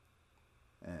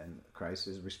 And Christ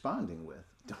is responding with,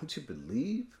 don't you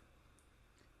believe?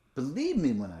 Believe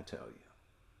me when I tell you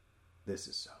this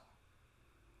is so.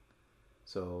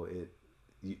 So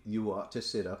you ought to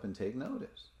sit up and take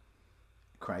notice.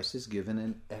 Christ is given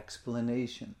an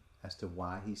explanation as to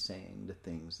why he's saying the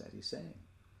things that he's saying.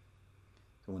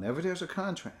 So whenever there's a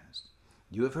contrast,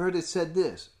 you have heard it said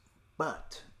this,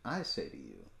 but I say to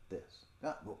you this.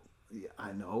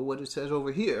 I know what it says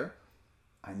over here.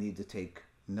 I need to take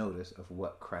notice of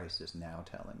what Christ is now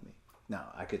telling me.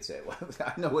 Now, I could say, well,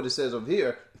 I know what it says over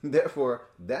here, therefore,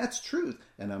 that's truth,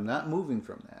 and I'm not moving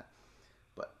from that.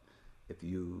 But if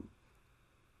you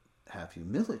have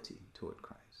humility toward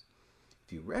Christ,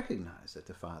 if you recognize that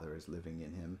the Father is living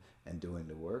in him and doing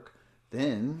the work,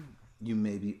 then you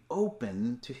may be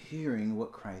open to hearing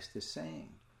what Christ is saying.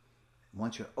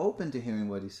 Once you're open to hearing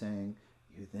what he's saying,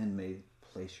 you then may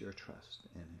place your trust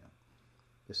in him.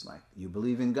 Just like you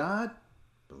believe in God,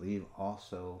 believe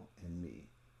also in me.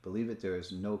 Believe it, there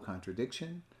is no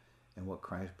contradiction in what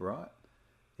Christ brought.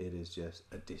 It is just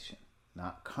addition,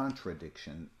 not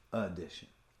contradiction, addition.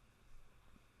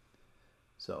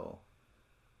 So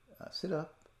sit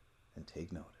up and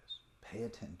take notice. Pay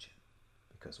attention,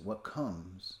 because what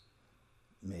comes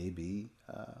may be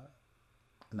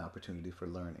an opportunity for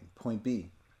learning. Point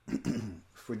B,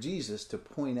 for Jesus to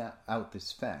point out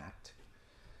this fact,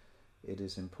 it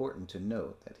is important to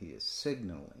note that he is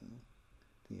signaling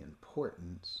the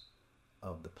importance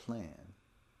of the plan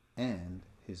and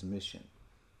his mission.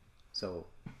 So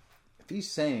if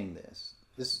he's saying this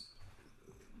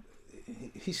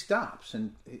he stops,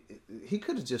 and he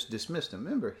could have just dismissed him.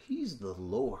 Remember, he's the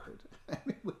Lord. I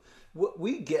mean, what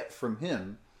we get from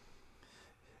him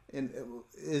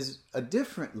is a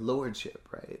different lordship,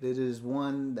 right? It is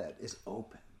one that is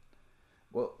open.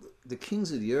 Well, the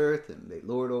kings of the earth, and they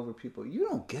lord over people. You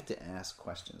don't get to ask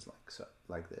questions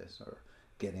like this or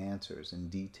get answers in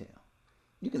detail.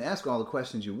 You can ask all the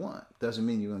questions you want. Doesn't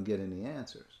mean you're going to get any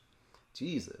answers.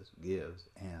 Jesus gives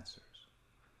answers.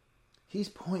 He's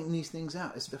pointing these things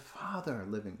out. It's the Father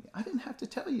living in me. I didn't have to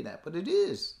tell you that, but it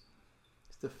is.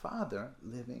 It's the Father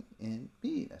living in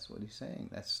me. That's what he's saying.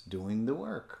 That's doing the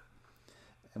work.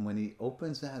 And when he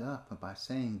opens that up by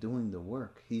saying doing the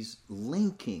work, he's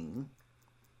linking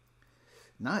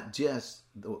not just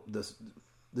the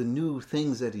new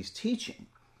things that he's teaching.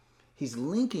 He's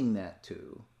linking that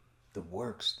to the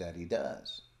works that he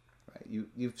does. Right?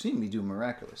 You've seen me do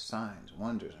miraculous signs,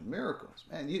 wonders, and miracles.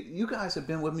 Man, you guys have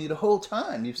been with me the whole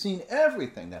time. You've seen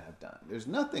everything that I've done. There's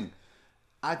nothing.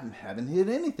 I haven't hid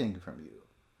anything from you.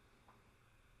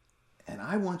 And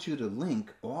I want you to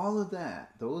link all of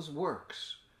that, those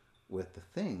works, with the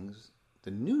things,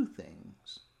 the new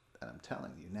things that I'm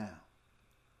telling you now.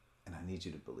 And I need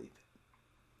you to believe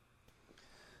it.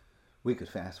 We could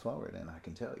fast forward, and I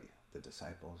can tell you, the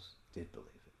disciples did believe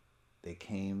it. They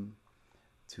came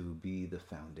to be the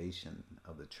foundation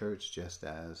of the church, just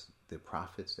as the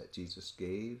prophets that Jesus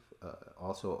gave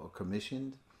also are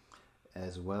commissioned,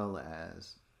 as well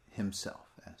as himself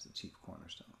as the chief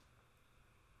cornerstone.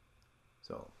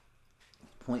 So,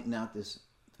 pointing out this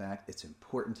fact, it's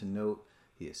important to note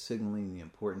he is signaling the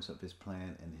importance of his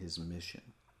plan and his mission.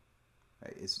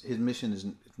 Right? His mission is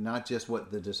not just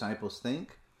what the disciples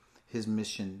think. His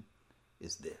mission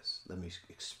is this. Let me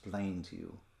explain to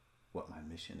you what my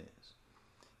mission is.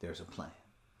 There's a plan.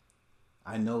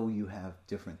 I know you have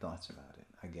different thoughts about it.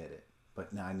 I get it.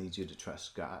 But now I need you to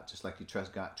trust God. Just like you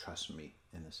trust God, trust me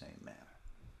in the same manner.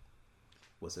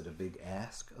 Was it a big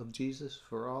ask of Jesus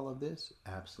for all of this?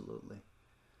 Absolutely.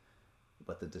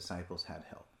 But the disciples had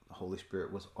help. The Holy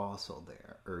Spirit was also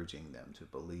there, urging them to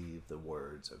believe the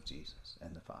words of Jesus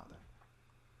and the Father.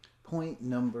 Point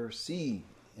number C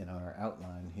in our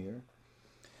outline here.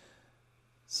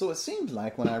 So it seems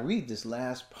like when I read this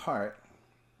last part,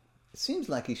 it seems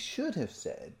like he should have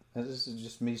said, and this is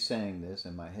just me saying this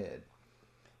in my head,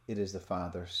 it is the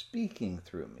Father speaking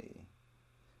through me.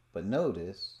 But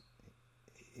notice,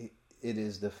 it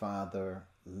is the Father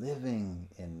living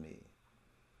in me.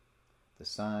 The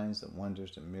signs, the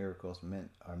wonders, the miracles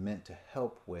are meant to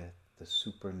help with the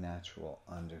supernatural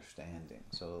understanding.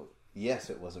 So, yes,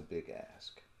 it was a big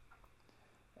ask.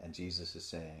 And Jesus is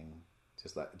saying,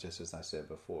 just as I said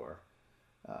before,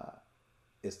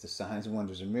 it's the signs,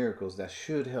 wonders, and miracles that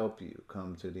should help you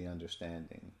come to the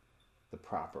understanding, the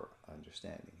proper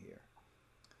understanding here.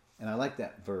 And I like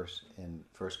that verse in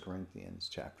 1 Corinthians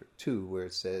chapter 2 where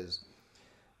it says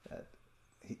that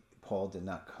Paul did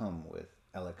not come with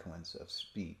eloquence of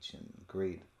speech and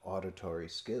great auditory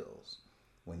skills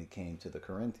when he came to the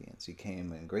Corinthians. He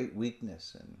came in great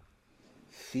weakness and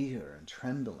fear and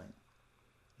trembling.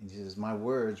 And he says, my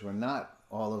words were not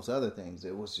all those other things.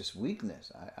 It was just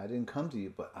weakness. I didn't come to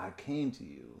you, but I came to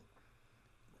you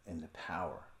in the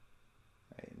power.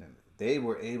 Right? And they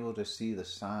were able to see the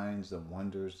signs, the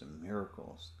wonders, the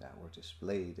miracles that were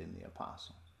displayed in the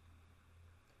apostles.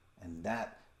 And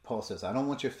that, Paul says, I don't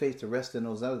want your faith to rest in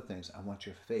those other things. I want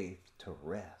your faith to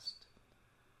rest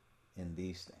in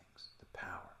these things, the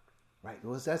power. Right?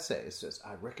 What does that say? It says,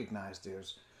 I recognize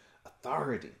there's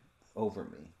authority over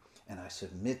me, and I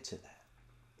submit to that.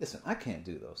 Listen, I can't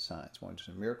do those signs, wonders,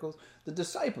 and miracles. The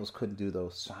disciples couldn't do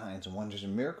those signs and wonders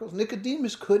and miracles.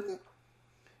 Nicodemus couldn't.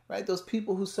 Right? Those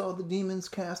people who saw the demons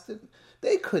casted,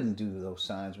 they couldn't do those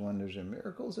signs, wonders, and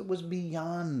miracles. It was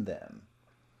beyond them.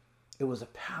 It was a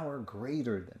power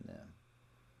greater than them.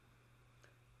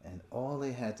 And all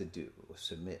they had to do was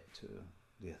submit to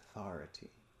the authority.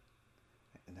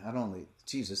 And not only,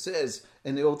 Jesus says,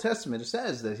 in the Old Testament, it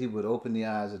says that he would open the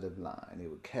eyes of the blind. He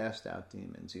would cast out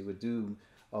demons. He would do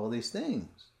all these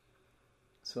things.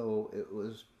 So it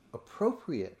was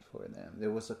appropriate for them.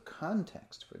 There was a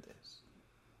context for this.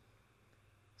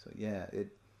 So yeah,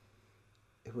 it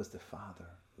was the Father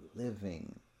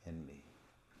living in me.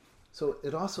 So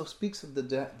it also speaks of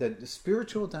the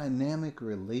spiritual dynamic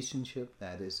relationship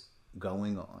that is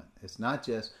going on. It's not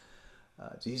just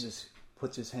Jesus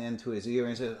puts his hand to his ear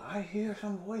and says, I hear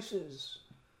some voices,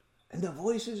 and the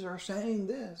voices are saying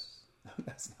this.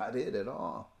 That's not it at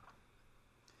all.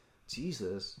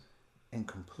 Jesus, in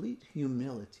complete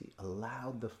humility,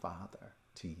 allowed the Father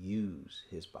to use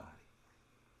his body,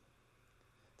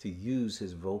 to use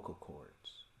his vocal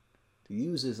cords, to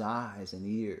use his eyes and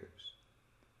ears,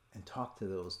 and talk to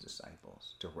those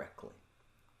disciples directly.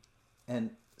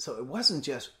 And so it wasn't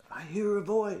just, I hear a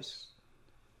voice.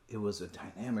 It was a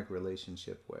dynamic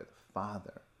relationship where the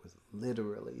Father was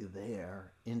literally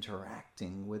there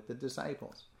interacting with the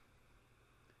disciples.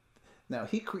 Now,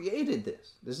 he created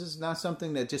this. This is not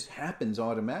something that just happens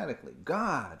automatically.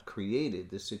 God created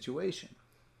this situation.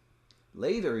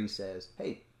 Later, he says,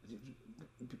 hey,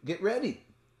 get ready.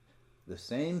 The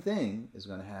same thing is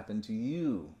going to happen to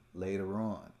you later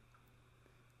on.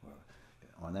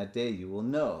 On that day, you will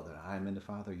know that I am in the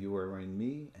Father, you are in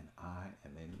me, and I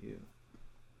am in you.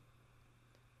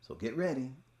 So get ready.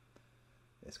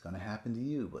 It's going to happen to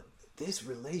you. But this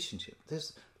relationship,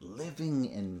 this living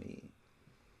in me,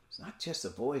 it's not just a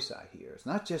voice I hear. It's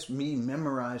not just me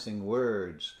memorizing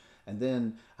words. And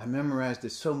then I memorized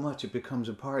it so much it becomes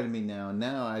a part of me now. And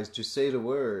now I just say the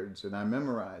words and I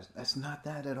memorize. That's not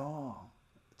that at all.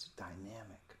 It's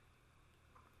dynamic.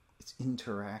 It's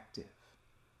interactive.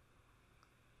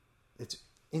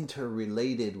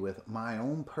 interrelated with my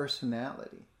own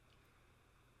personality.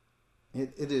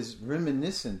 It is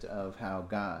reminiscent of how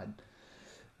God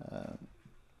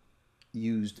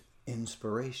used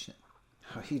inspiration,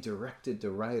 how he directed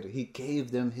the writer. He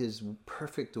gave them his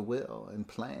perfect will and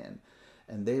plan,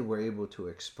 and they were able to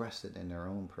express it in their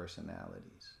own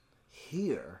personalities.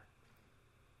 Here,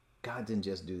 God didn't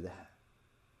just do that.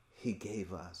 He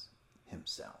gave us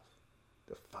himself.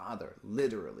 The Father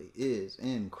literally is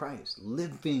in Christ,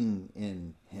 living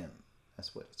in him.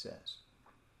 That's what it says.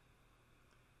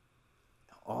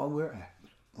 All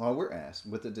we're asked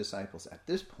with the disciples at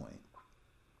this point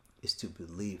is to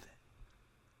believe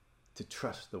it, to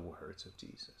trust the words of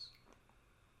Jesus.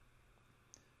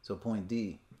 So point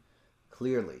D,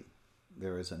 clearly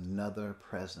there is another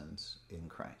presence in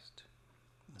Christ.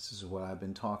 This is what I've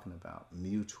been talking about,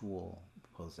 mutual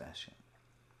possession.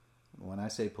 When I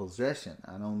say possession,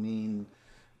 I don't mean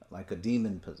like a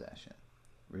demon possession.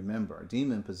 Remember, a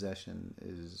demon possession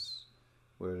is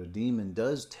where the demon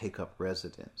does take up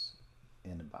residence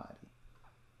in the body,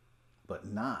 but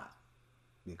not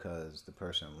because the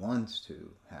person wants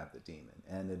to have the demon,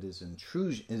 and it is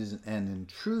intrusion. It is an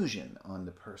intrusion on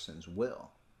the person's will.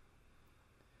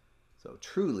 So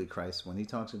truly, Christ, when he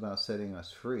talks about setting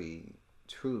us free,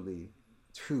 truly,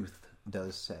 truth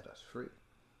does set us free.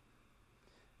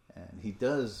 And he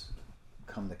does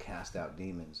come to cast out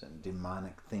demons and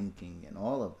demonic thinking and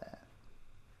all of that.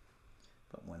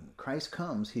 But when Christ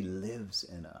comes, he lives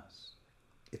in us.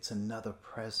 It's another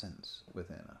presence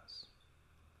within us.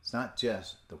 It's not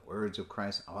just the words of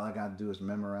Christ. All I got to do is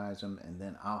memorize them and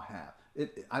then I'll have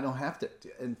it. I don't have to.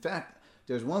 In fact,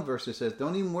 there's one verse that says,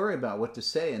 don't even worry about what to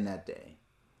say in that day.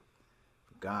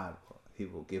 For God, he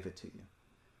will give it to you.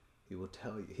 He will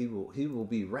tell you. He will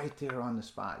be right there on the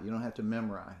spot. You don't have to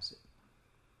memorize it.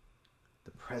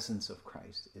 The presence of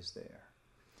Christ is there.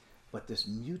 But this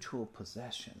mutual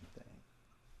possession thing,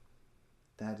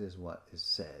 that is what is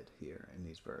said here in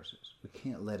these verses. We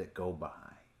can't let it go by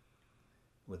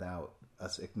without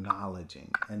us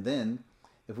acknowledging. And then,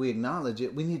 if we acknowledge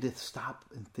it, we need to stop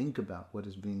and think about what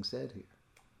is being said here.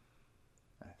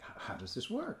 Like, how does this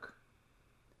work?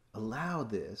 Allow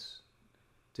this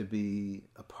to be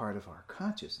a part of our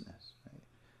consciousness. Right?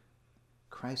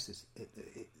 Christ is,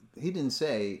 he didn't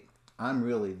say, I'm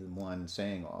really the one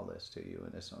saying all this to you.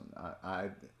 And this one,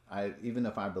 I even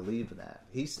if I believe that,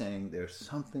 he's saying there's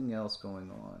something else going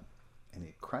on. And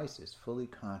Christ is fully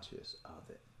conscious of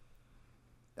it.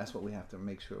 That's what we have to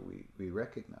make sure we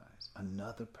recognize.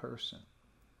 Another person.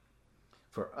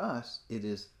 For us, it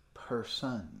is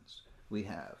persons. We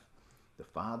have the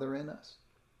Father in us.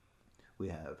 We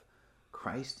have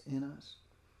Christ in us.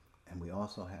 And we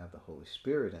also have the Holy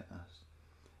Spirit in us.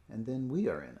 And then we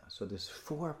are in us. So there's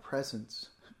 4 presents.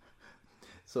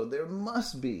 So there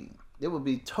will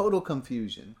be total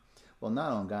confusion. Well,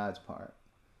 not on God's part.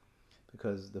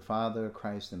 Because the Father,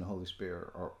 Christ, and the Holy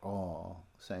Spirit are all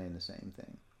saying the same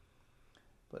thing.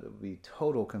 But it would be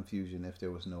total confusion if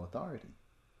there was no authority.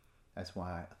 That's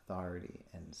why authority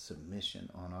and submission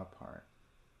on our part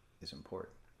is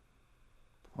important.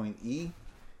 Point E,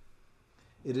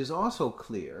 it is also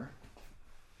clear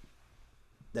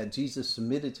that Jesus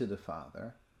submitted to the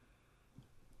Father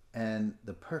and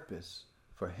the purpose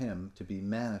for him to be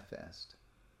manifest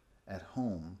at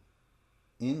home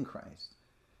in Christ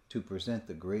to present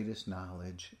the greatest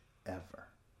knowledge ever.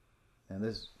 And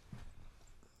this,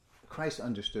 Christ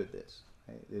understood this.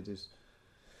 Right?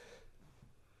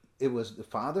 It was the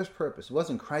Father's purpose. It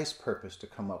wasn't Christ's purpose to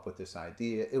come up with this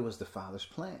idea. It was the Father's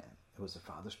plan. It was the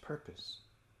Father's purpose.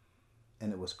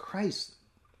 And it was Christ's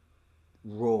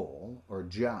role or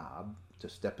job to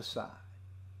step aside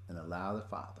and allow the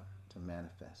Father to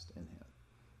manifest in him.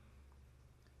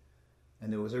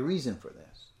 And there was a reason for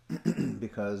this.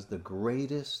 Because the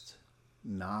greatest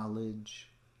knowledge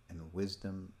and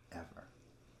wisdom ever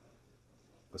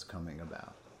was coming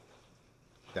about.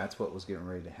 That's what was getting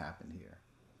ready to happen here.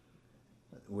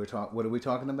 What are we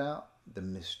talking about? The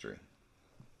mystery.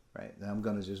 Right? Now I'm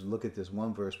going to just look at this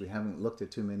one verse. We haven't looked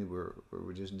at too many. We're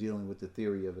just dealing with the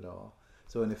theory of it all.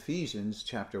 So in Ephesians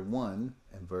chapter 1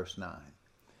 and verse 9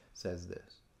 says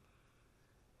this.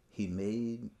 He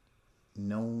made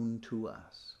known to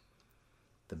us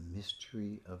the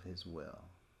mystery of his will,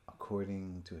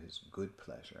 according to his good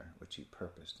pleasure, which he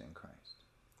purposed in Christ.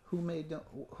 Who made known?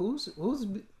 Who's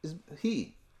is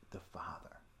he? The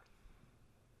Father.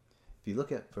 If you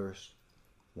look at verse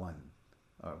 1,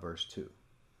 or verse 2,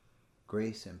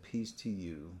 grace and peace to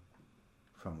you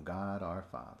from God our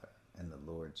Father and the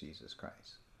Lord Jesus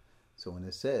Christ. So when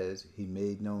it says he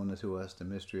made known to us the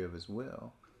mystery of his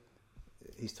will,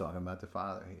 he's talking about the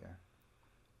Father here.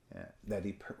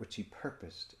 which he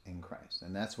purposed in Christ.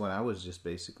 And that's what I was just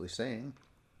basically saying.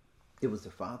 It was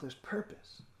the Father's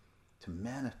purpose to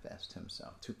manifest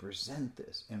himself, to present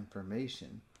this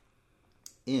information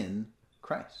in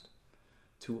Christ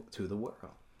to the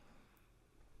world.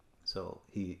 So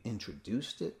he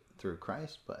introduced it through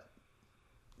Christ, but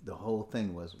the whole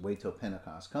thing was wait till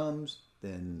Pentecost comes,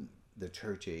 then the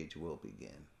church age will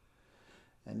begin.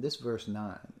 And this verse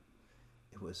 9,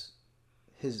 it was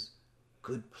his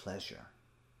good pleasure.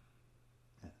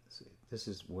 See, this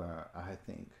is where I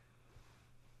think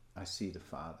I see the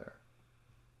Father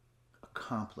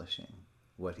accomplishing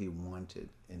what he wanted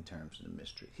in terms of the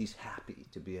mystery. He's happy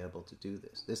to be able to do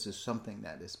this. This is something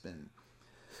that has been,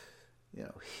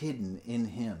 hidden in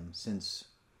him since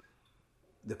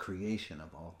the creation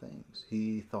of all things.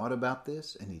 He thought about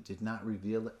this and he did not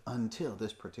reveal it until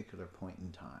this particular point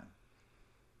in time.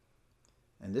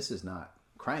 And this is not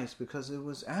Christ, because it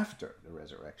was after the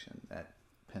resurrection that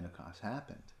Pentecost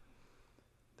happened.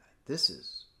 This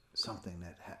is something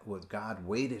that what God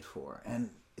waited for, and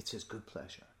it's his good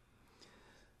pleasure.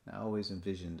 And I always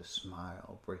envision the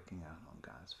smile breaking out on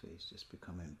God's face, just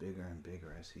becoming bigger and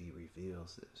bigger as he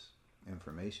reveals this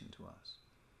information to us.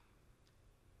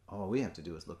 All we have to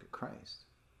do is look at Christ.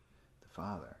 The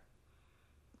Father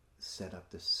set up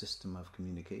this system of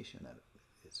communication that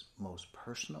is most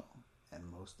personal and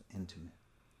most intimate.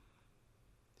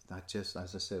 It's not just,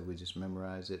 as I said, we just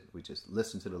memorize it. We just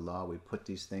listen to the law. We put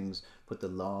these things, put the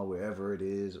law wherever it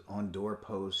is, on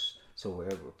doorposts. So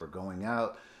wherever we're going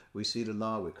out, we see the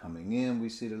law. We're coming in, we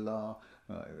see the law.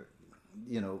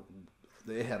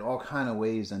 They had all kind of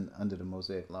ways under the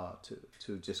Mosaic law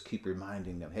to just keep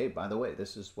reminding them, hey, by the way,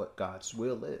 this is what God's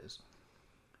will is.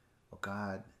 Well,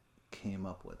 God came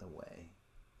up with a way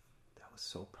that was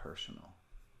so personal,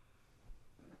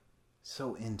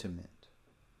 so intimate,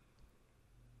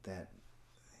 that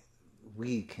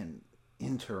we can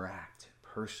interact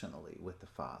personally with the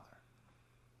Father.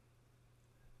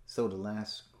 So the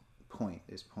last point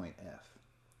is point F.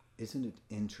 Isn't it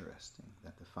interesting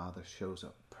that the Father shows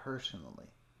up personally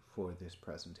for this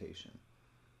presentation?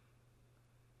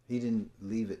 He didn't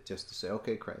leave it just to say,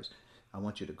 okay, Christ, I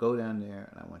want you to go down there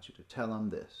and I want you to tell him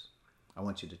this. I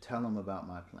want you to tell him about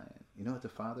my plan. You know what the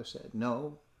Father said?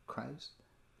 No, Christ,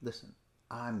 listen,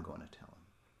 I'm going to tell him.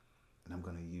 And I'm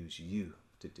going to use you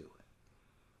to do it.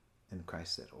 And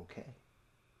Christ said, okay,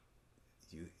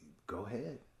 you go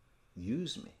ahead,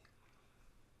 use me.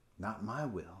 Not my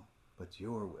will, but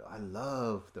your will. I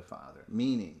love the Father,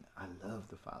 meaning I love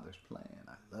the Father's plan.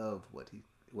 I love what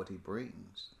he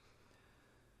brings.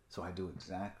 So I do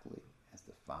exactly as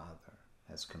the Father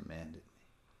has commanded me.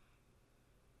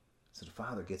 So the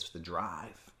Father gets the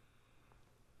drive.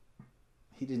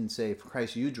 He didn't say,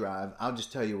 Christ, you drive, I'll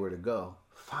just tell you where to go.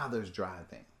 Father's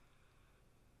driving.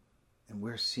 And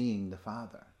we're seeing the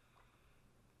Father.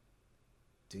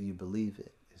 Do you believe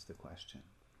it, is the question.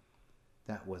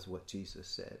 That was what Jesus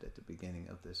said at the beginning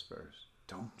of this verse.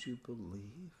 Don't you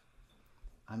believe?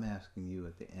 I'm asking you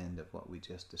at the end of what we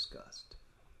just discussed.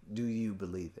 Do you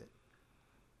believe it?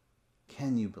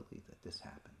 Can you believe that this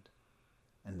happened?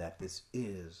 And that this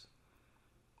is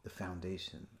the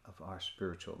foundation of our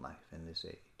spiritual life in this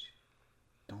age?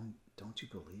 Don't you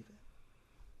believe it?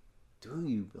 Do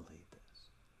you believe this?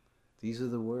 These are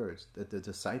the words that the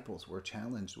disciples were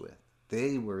challenged with.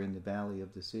 They were in the valley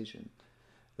of decision.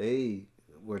 They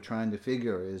were trying to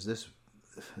figure, this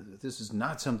is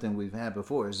not something we've had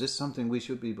before. Is this something we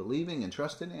should be believing and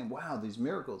trusting in? Wow, these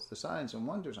miracles, the signs and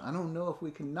wonders. I don't know if we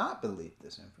cannot believe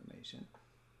this information.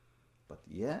 But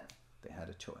yet, they had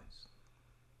a choice.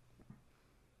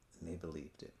 And they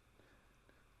believed it.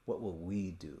 What will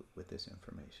we do with this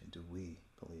information? Do we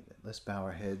believe it? Let's bow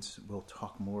our heads. We'll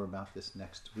talk more about this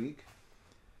next week,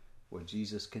 where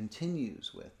Jesus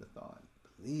continues with the thought,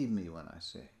 believe me when I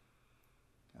say,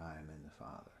 I am in the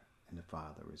Father, and the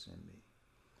Father is in me.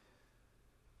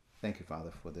 Thank you,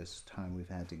 Father, for this time we've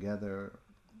had together.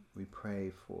 We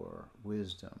pray for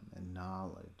wisdom and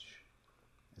knowledge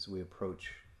as we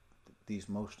approach these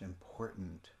most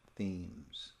important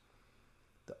themes,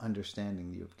 the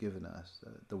understanding you've given us,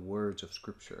 the words of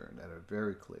Scripture that are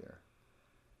very clear.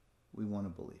 We want to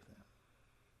believe them,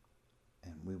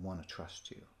 and we want to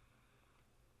trust you.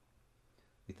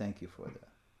 We thank you for the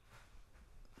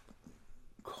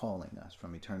calling us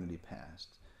from eternity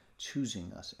past,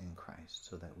 choosing us in Christ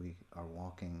so that we are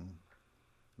walking,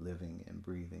 living, and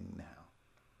breathing now.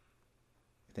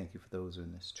 Thank you for those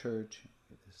in this church.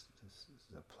 This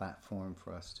is a platform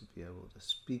for us to be able to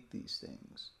speak these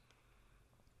things.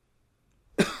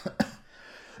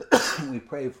 We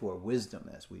pray for wisdom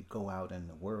as we go out in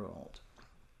the world.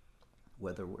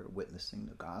 whether we're witnessing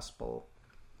the gospel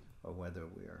or whether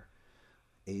we're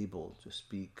able to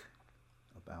speak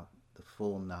about the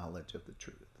full knowledge of the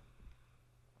truth.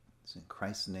 It's in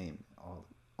Christ's name,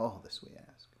 all this we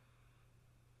ask.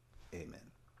 Amen.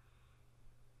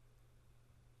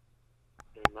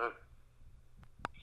 Amen.